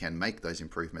how we can make those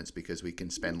improvements, because we can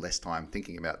spend less time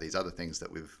thinking about these other things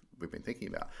that we've been thinking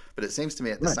about. But it seems to me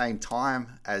at the same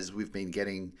time as we've been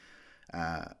getting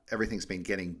everything's been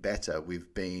getting better,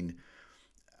 we've been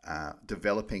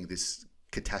developing this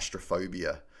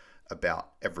catastrophobia about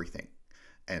everything.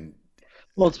 And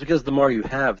it's because the more you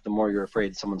have, the more you're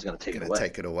afraid someone's going to take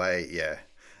it away. Yeah.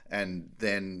 And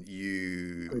then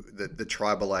the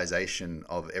tribalization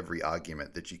of every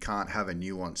argument, that you can't have a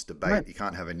nuanced debate, you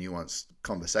can't have a nuanced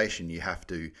conversation. You have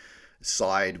to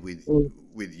side with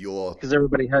your, because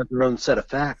everybody has their own set of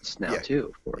facts now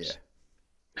too, of course.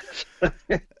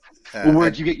 Yeah.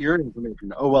 Where'd you get your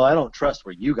information? Oh, well, I don't trust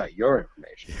where you got your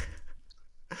information.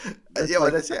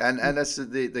 That's it. And that's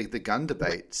the gun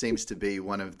debate seems to be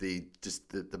one of the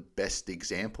best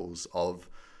examples of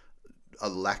a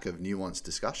lack of nuanced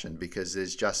discussion, because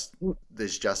there's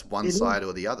just one side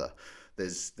or the other.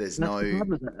 There's no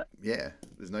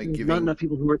giving. Not enough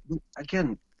people who are,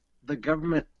 again, the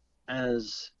government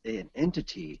as an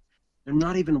entity, they're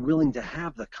not even willing to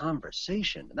have the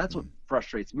conversation. And that's what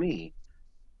frustrates me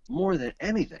more than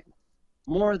anything,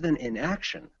 more than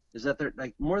inaction, is that they're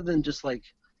more than just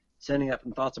sending up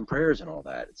in thoughts and prayers and all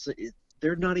that.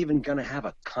 They're not even going to have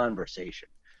a conversation.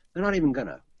 They're not even going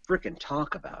to frickin'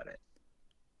 talk about it.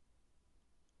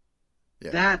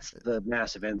 Yeah. That's the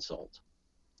massive insult.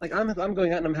 I'm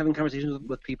going out and I'm having conversations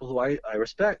with people who I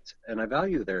respect and I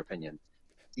value their opinion,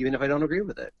 even if I don't agree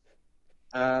with it.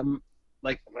 I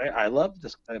love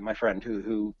this my friend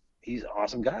who he's an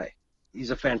awesome guy.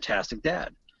 He's a fantastic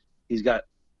dad. He's got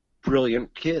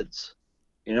brilliant kids.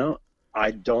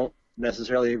 I don't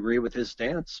necessarily agree with his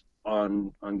stance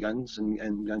on guns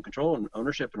and gun control and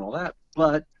ownership and all that,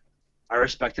 but I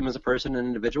respect him as a person and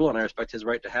individual, and I respect his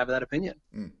right to have that opinion.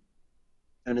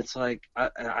 And it's I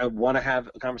want to have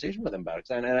a conversation with him about it,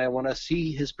 and I want to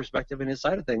see his perspective and his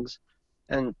side of things,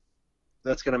 and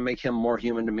that's going to make him more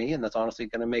human to me, and that's honestly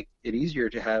going to make it easier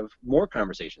to have more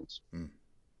conversations.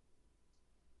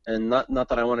 And not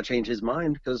that I want to change his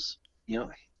mind, because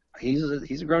he's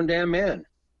a grown damn man,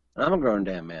 and I'm a grown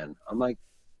damn man. I'm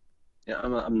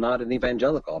not an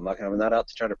evangelical. I'm not out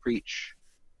to try to preach.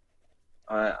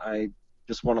 I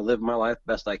just want to live my life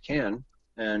best I can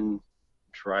and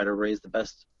try to raise the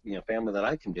best family that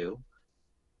I can do,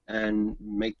 and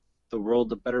make the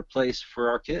world a better place for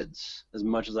our kids as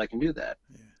much as I can do that.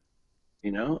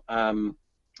 And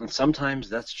sometimes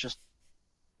that's just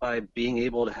by being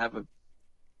able to have a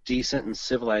decent and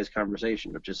civilized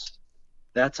conversation, which is,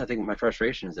 that's, I think, my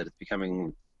frustration is that it's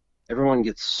becoming, everyone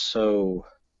gets so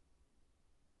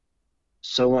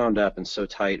wound up and so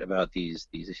tight about these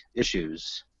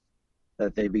issues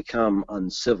that they become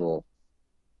uncivil,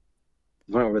 to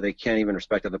the point where they can't even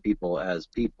respect other people as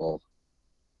people.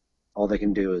 All they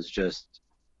can do is just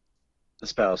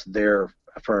espouse their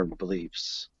affirmed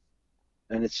beliefs.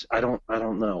 And it's, I don't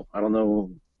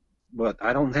know what,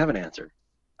 I don't have an answer.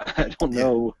 I don't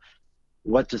know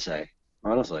what to say.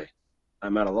 Honestly,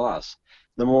 I'm at a loss.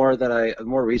 The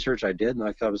more research I did, and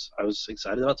I was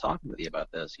excited about talking with you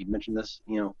about this. You mentioned this,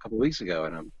 a couple of weeks ago,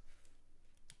 and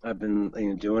I've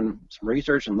been doing some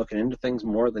research and looking into things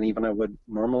more than even I would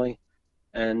normally.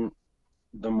 And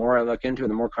the more I look into it,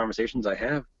 the more conversations I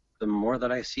have, the more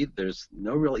that I see there's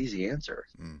no real easy answer.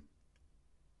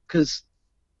 Because,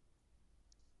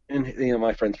 in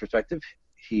my friend's perspective,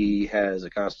 he has a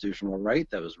constitutional right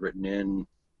that was written in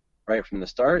right from the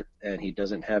start, and he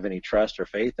doesn't have any trust or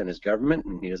faith in his government,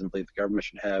 and he doesn't believe the government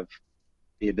should have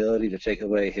the ability to take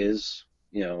away his,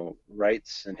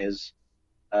 rights and his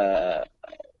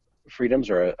freedoms,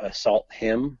 or assault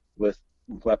him with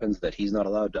weapons that he's not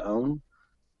allowed to own.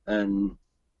 And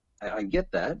I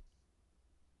get that.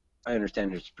 I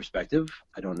understand his perspective.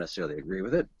 I don't necessarily agree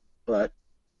with it, but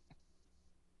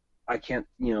I can't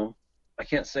look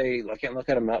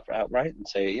at him outright and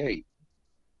say, hey,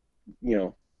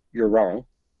 you're wrong.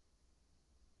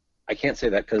 I can't say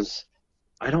that because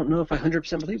I don't know if I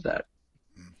 100% believe that.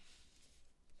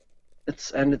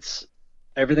 It's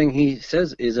everything he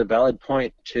says is a valid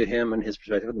point to him and his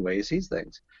perspective and the way he sees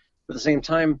things. But at the same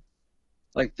time,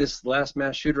 like this last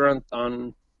mass shooter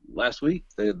on last week,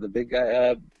 the big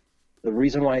guy, the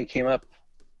reason why he came up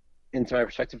into my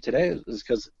perspective today is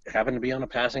because it happened to be on a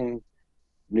passing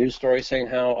news story saying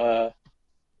how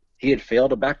he had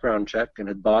failed a background check and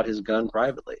had bought his gun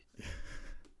privately.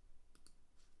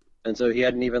 And so he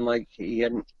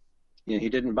didn't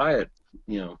buy it,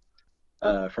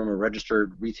 from a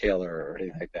registered retailer or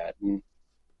anything like that. And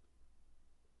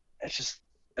it's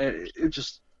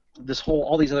just this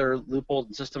all these other loopholes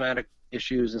and systematic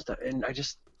issues and stuff. And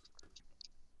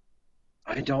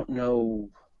I don't know.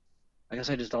 I guess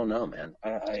I just don't know, man.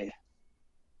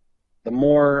 The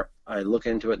more I look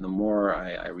into it and the more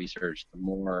I research, the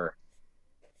more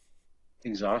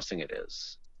exhausting it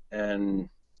is. And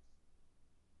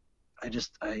I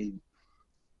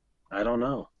don't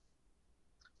know.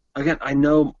 Again, I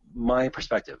know my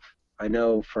perspective. I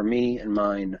know for me and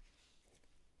mine,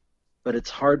 but it's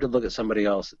hard to look at somebody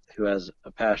else who has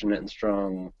a passionate and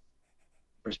strong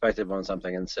perspective on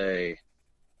something and say,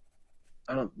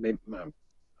 I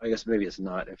guess maybe it's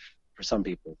not for some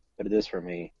people, but it is for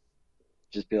me.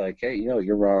 Just be like, hey,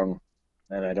 you're wrong,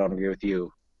 and I don't agree with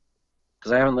you,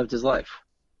 because I haven't lived his life.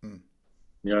 You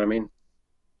know what I mean?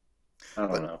 I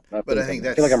don't know. But I think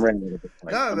I feel like I'm rambling at this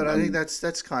point. No, but I think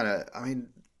that's kind of,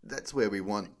 that's where we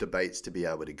want debates to be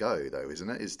able to go, though, isn't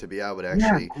it? Is to be able to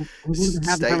actually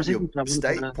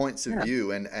state points of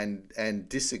view and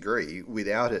disagree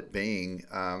without it being,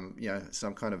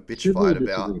 some kind of bitch fight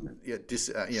about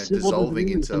dissolving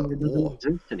into war.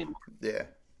 Yeah.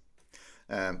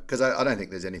 Because I don't think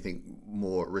there's anything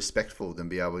more respectful than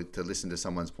be able to listen to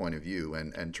someone's point of view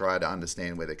and try to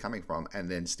understand where they're coming from, and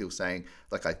then still saying,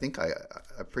 like, I think I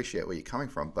appreciate where you're coming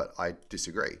from, but I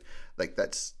disagree. Like,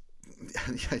 that's,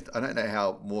 I don't know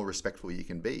how more respectful you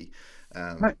can be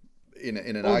in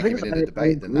an argument, in a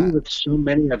debate than that. I agree with so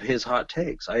many of his hot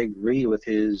takes. I agree with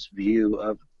his view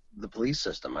of the police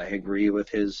system. I agree with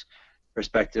his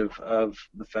perspective of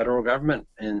the federal government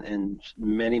in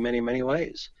many, many, many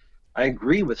ways. I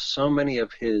agree with so many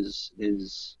of his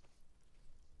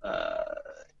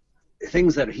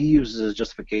things that he uses as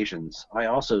justifications. I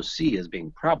also see as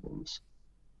being problems.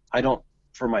 I don't,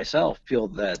 for myself, feel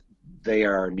that they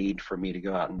are a need for me to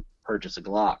go out and purchase a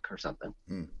Glock or something.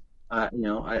 I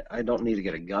don't need to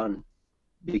get a gun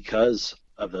because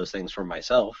of those things for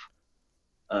myself.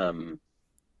 And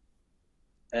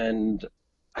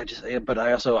I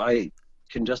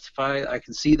can justify, I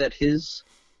can see that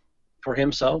for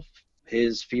himself,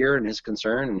 his fear and his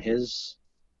concern and his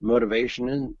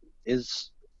motivation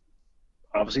is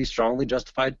obviously strongly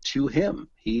justified to him.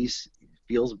 He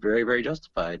feels very, very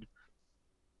justified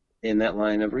in that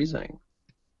line of reasoning.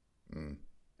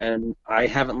 And I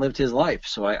haven't lived his life,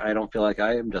 so I don't feel like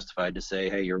I am justified to say,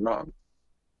 hey, you're wrong.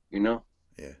 Yeah.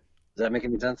 Does that make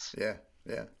any sense? Yeah.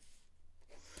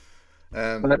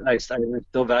 But I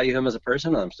still value him as a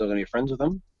person. I'm still going to be friends with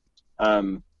him. I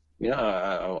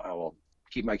will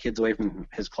keep my kids away from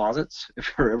his closets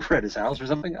if we're ever at his house or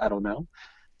something. I don't know.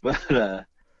 But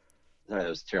Sorry, that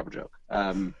was a terrible joke.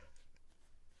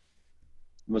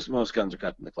 Most guns are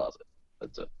kept in the closet.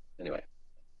 That's it. Anyway,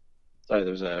 sorry.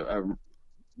 There's a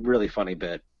really funny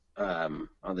bit on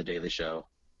the Daily Show.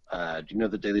 Do you know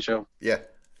the Daily Show? Yeah.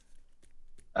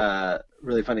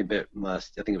 Really funny bit I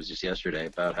think it was just yesterday,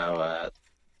 about how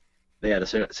they had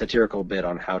a satirical bit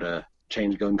on how to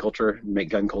change gun culture, make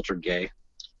gun culture gay.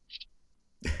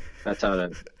 That's how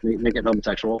to make it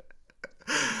homosexual.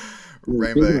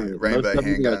 Rainbow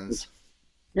handguns.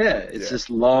 It's this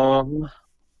long,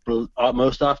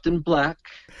 most often black,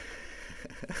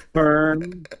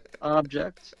 firm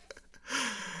object.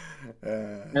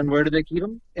 And where do they keep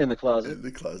them? In the closet. In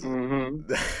the closet.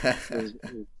 Mm-hmm.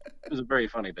 It was a very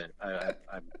funny bit. I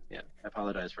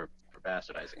apologize for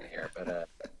bastardizing it here, but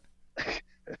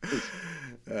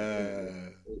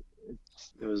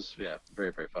it was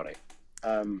very, very funny.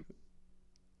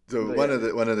 So one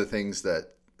of the things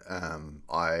that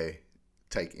I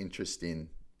take interest in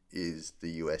is the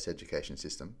US education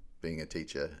system. Being a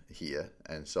teacher here,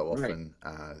 and so often,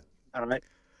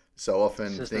 so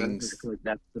often things.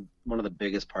 That's one of the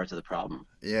biggest parts of the problem.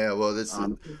 Yeah, well, there's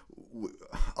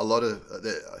a lot of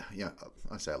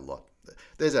I say a lot.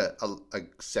 There's a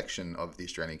section of the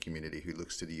Australian community who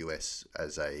looks to the US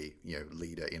as a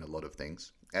leader in a lot of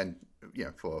things, and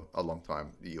for a long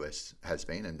time the US has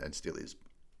been and still is.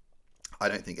 I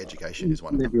don't think education is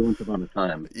one of them. Maybe once upon a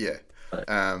time. Yeah, but.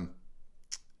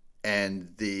 And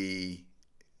the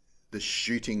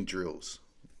shooting drills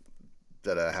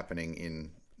that are happening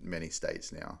in many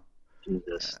states now.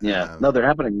 Jesus. Yeah. No, they're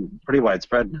happening pretty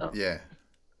widespread now. Yeah.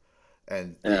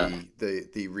 And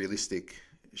the realistic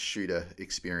shooter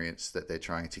experience that they're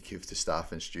trying to give to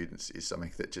staff and students is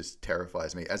something that just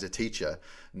terrifies me. As a teacher,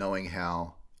 knowing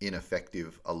how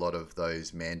ineffective a lot of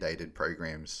those mandated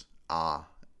programs are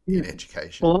in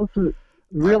education. Well, also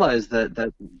realize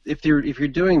that if you're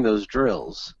doing those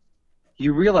drills,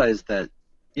 you realize that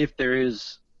if there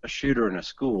is a shooter in a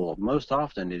school, most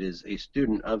often it is a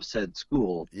student of said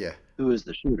school who is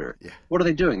the shooter. Yeah. What are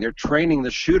they doing? They're training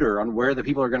the shooter on where the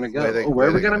people are going to go. Where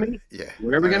are we going to meet? Yeah.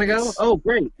 Where are we going to go? Oh,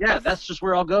 great. Yeah, that's just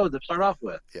where I'll go to start off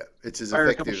with. Yeah, it's as fire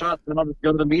effective. A couple shots, then I'll just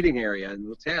go to the meeting area and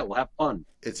we'll have fun.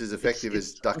 It's as effective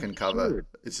as duck and cover.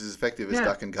 It's as effective as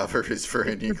duck and cover is for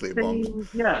a nuclear bomb.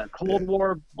 Yeah, Cold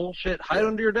War bullshit. Hide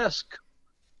under your desk.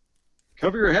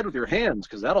 Cover your head with your hands,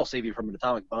 because that'll save you from an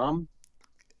atomic bomb.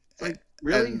 Like,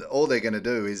 really? And all they're going to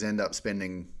do is end up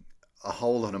spending a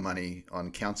whole lot of money on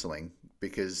counselling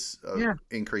because of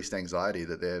increased anxiety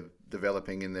that they're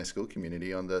developing in their school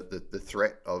community on the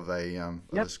threat of a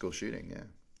school shooting. Yeah,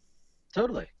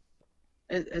 totally.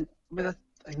 But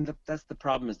that's the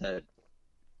problem, is that,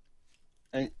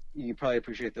 and you probably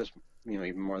appreciate this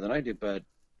even more than I do, but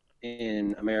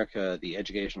in America, the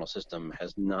educational system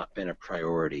has not been a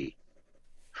priority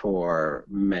for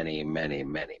many, many,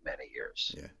 many, many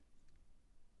years. Yeah.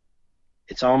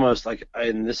 It's almost like,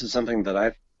 and this is something that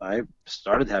I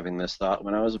started having this thought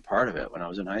when I was a part of it, when I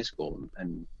was in high school,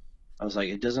 and I was like,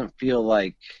 it doesn't feel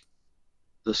like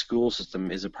the school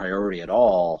system is a priority at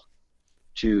all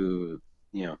to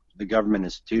the government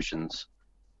institutions,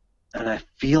 and I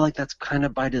feel like that's kind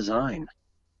of by design.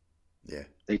 Yeah.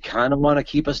 They kind of want to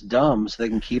keep us dumb so they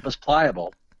can keep us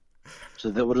pliable. So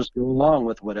that we'll just go along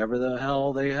with whatever the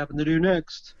hell they happen to do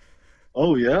next.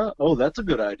 Oh, yeah? Oh, that's a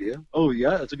good idea. Oh,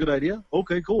 yeah, that's a good idea?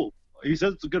 Okay, cool. He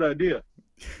says it's a good idea.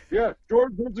 Yeah,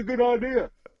 George, that's a good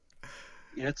idea.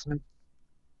 It's like,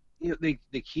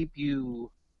 they keep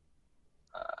you,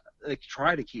 they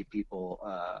try to keep people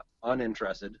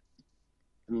uninterested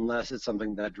unless it's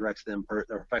something that directs them or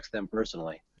affects them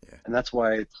personally. Yeah. And that's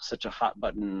why it's such a hot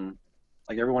button.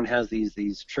 Like, everyone has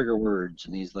these trigger words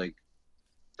and these, like,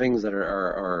 things that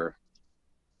are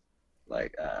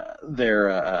like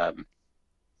they're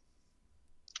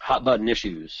hot button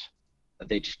issues that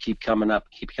they just keep coming up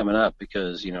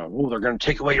because they're going to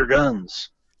take away your guns.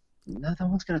 No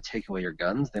one's going to take away your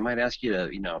guns. They might ask you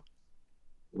to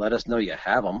let us know you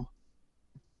have them.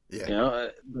 Yeah.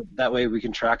 That way we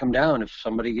can track them down. If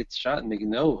somebody gets shot and they can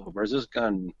know, where's this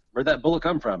gun? Where'd that bullet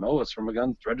come from? Oh, it's from a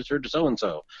gun registered to so and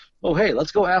so. Oh, hey,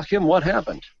 let's go ask him what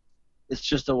happened. It's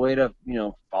just a way to,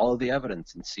 follow the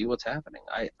evidence and see what's happening.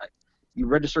 You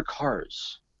register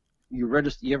cars. You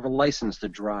have a license to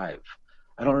drive.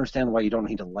 I don't understand why you don't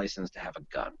need a license to have a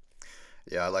gun.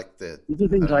 Yeah, I like the. These are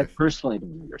things I personally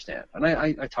don't understand. And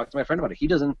I talked to my friend about it. He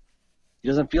doesn't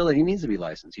feel that he needs to be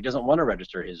licensed. He doesn't want to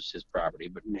register his property.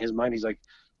 But in his mind, he's like,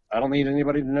 I don't need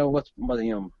anybody to know what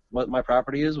my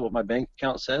property is, what my bank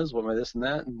account says, what my this and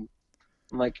that. And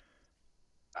I'm like,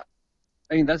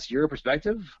 I mean, that's your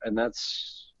perspective and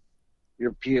that's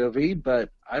your POV, but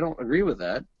I don't agree with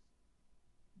that.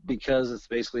 because it's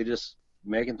basically just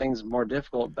making things more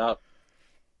difficult about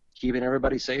keeping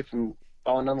everybody safe and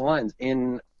following down the lines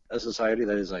in a society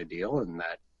that is ideal, and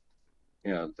that,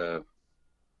 you know, the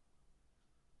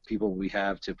people we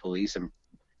have to police and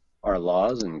our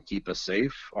laws and keep us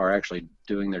safe are actually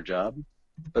doing their job.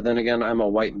 But then again, I'm a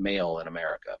white male in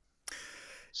America,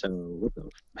 so what the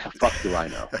fuck do I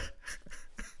know?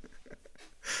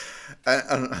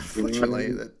 And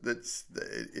unfortunately,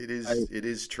 it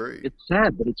is true. It's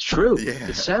sad, but it's true. Yeah.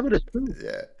 It's sad, but it's true.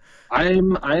 Yeah.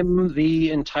 I'm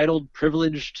the entitled,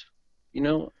 privileged,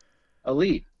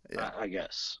 elite. Yeah. I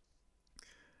guess.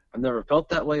 I've never felt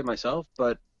that way myself,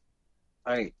 but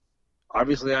I had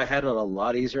it a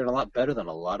lot easier and a lot better than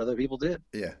a lot of other people did.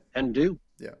 Yeah. And do.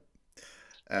 Yeah.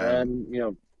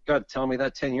 And God, tell me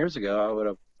that 10 years ago,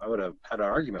 I would have had an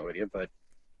argument with you, but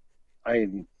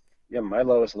my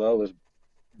lowest low was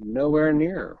nowhere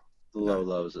near the low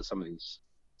lows that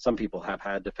some people have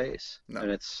had to face. No.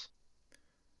 And it's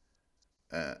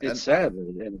sad,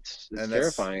 and it's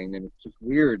terrifying, and it's just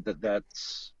weird that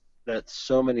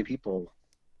so many people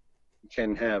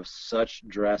can have such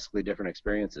drastically different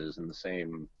experiences in the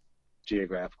same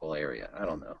geographical area. I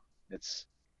don't know. That's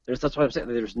why I'm saying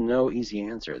there's no easy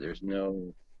answer. There's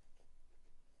no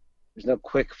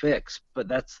quick fix. But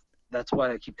that's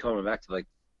why I keep coming back to, like,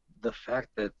 the fact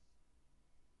that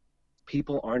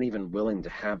people aren't even willing to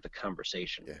have the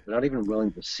conversation. Yeah. They're not even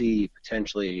willing to see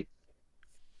potentially,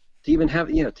 to even have,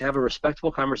 to have a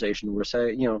respectful conversation where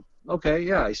say, okay,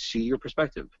 yeah, I see your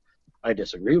perspective. I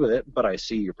disagree with it, but I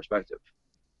see your perspective.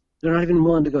 They're not even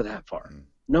willing to go that far.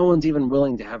 No one's even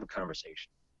willing to have a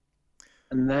conversation.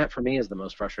 And that, for me, is the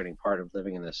most frustrating part of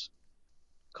living in this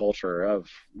culture of,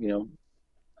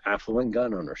 affluent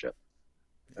gun ownership.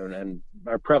 Or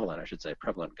prevalent, I should say,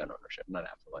 prevalent gun ownership, not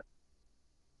affluent.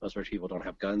 Most rich people don't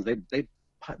have guns. They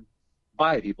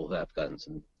buy people who have guns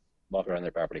and walk around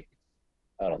their property.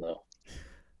 I don't know.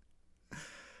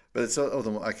 But it's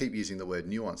I keep using the word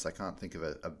nuance. I can't think of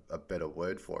a better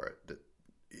word for it.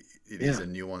 It is a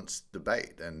nuanced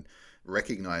debate, and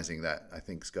recognizing that, I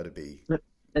think, has got to be.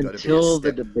 Until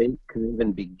the debate can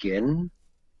even begin,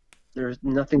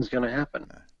 nothing's going to happen.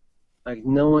 No. Like,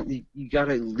 no one, you got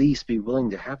to at least be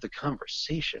willing to have the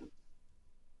conversation,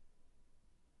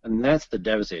 and that's the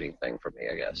devastating thing for me,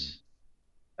 I guess.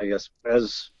 I guess,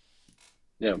 as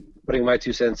putting my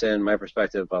 2 cents in, my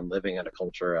perspective on living in a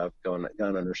culture of gun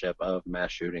ownership, of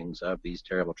mass shootings, of these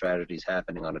terrible tragedies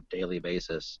happening on a daily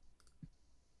basis.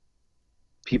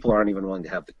 People aren't even willing to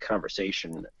have the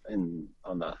conversation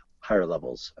on the higher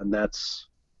levels, and that's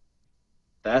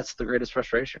the greatest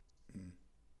frustration.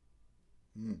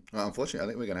 Well, unfortunately, I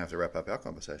think we're going to have to wrap up our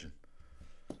conversation.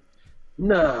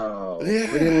 No, yeah,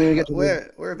 we didn't even get to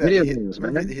we're about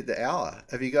to hit the hour.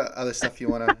 Have you got other stuff you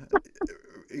want to?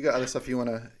 You got other stuff you want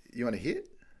to hit?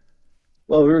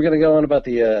 Well, we were going to go on about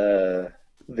the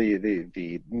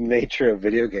nature of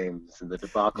video games and the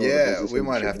debacle. Yeah, we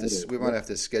might have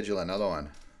to schedule another one.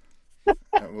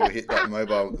 We'll hit that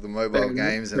the mobile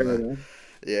games and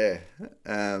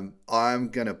I'm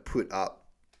going to put up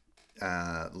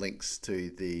links to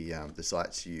the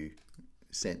sites you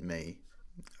sent me,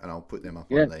 and I'll put them up.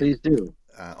 Yeah, please do.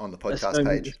 On the podcast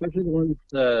page, especially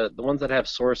the ones that have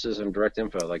sources and direct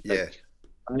info. Like,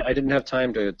 I didn't have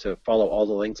time to follow all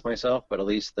the links myself, but at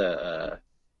least that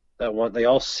one, they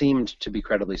all seemed to be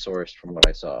credibly sourced from what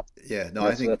I saw. Yeah, no,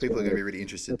 I think people are going to be really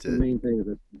interested to. The main thing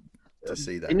is to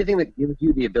see that. Anything that gives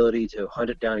you the ability to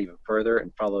hunt it down even further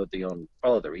and follow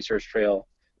the research trail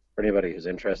for anybody who's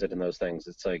interested in those things.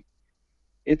 It's like,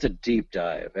 it's a deep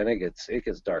dive, and it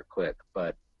gets dark quick,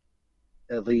 but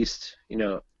at least, in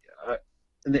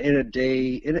the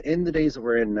days that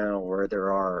we're in now, where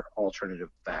there are alternative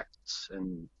facts,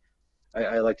 and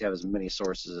I like to have as many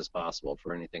sources as possible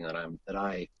for anything that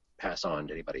I pass on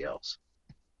to anybody else.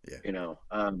 Yeah.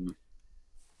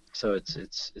 So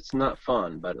it's not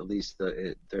fun, but at least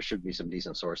there should be some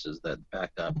decent sources that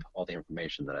back up all the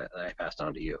information that I passed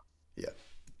on to you. Yeah.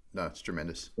 No, it's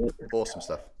tremendous. Awesome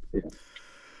stuff. Yeah.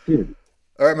 Dude.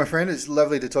 All right, my friend, it's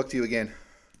lovely to talk to you again.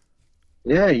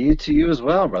 Yeah, you as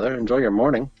well, brother. Enjoy your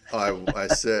morning. I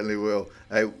certainly will.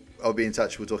 Hey, I'll be in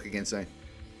touch. We'll talk again soon.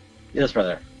 Yes,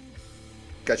 brother.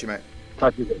 Catch you, mate.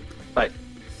 Talk to you soon. Bye.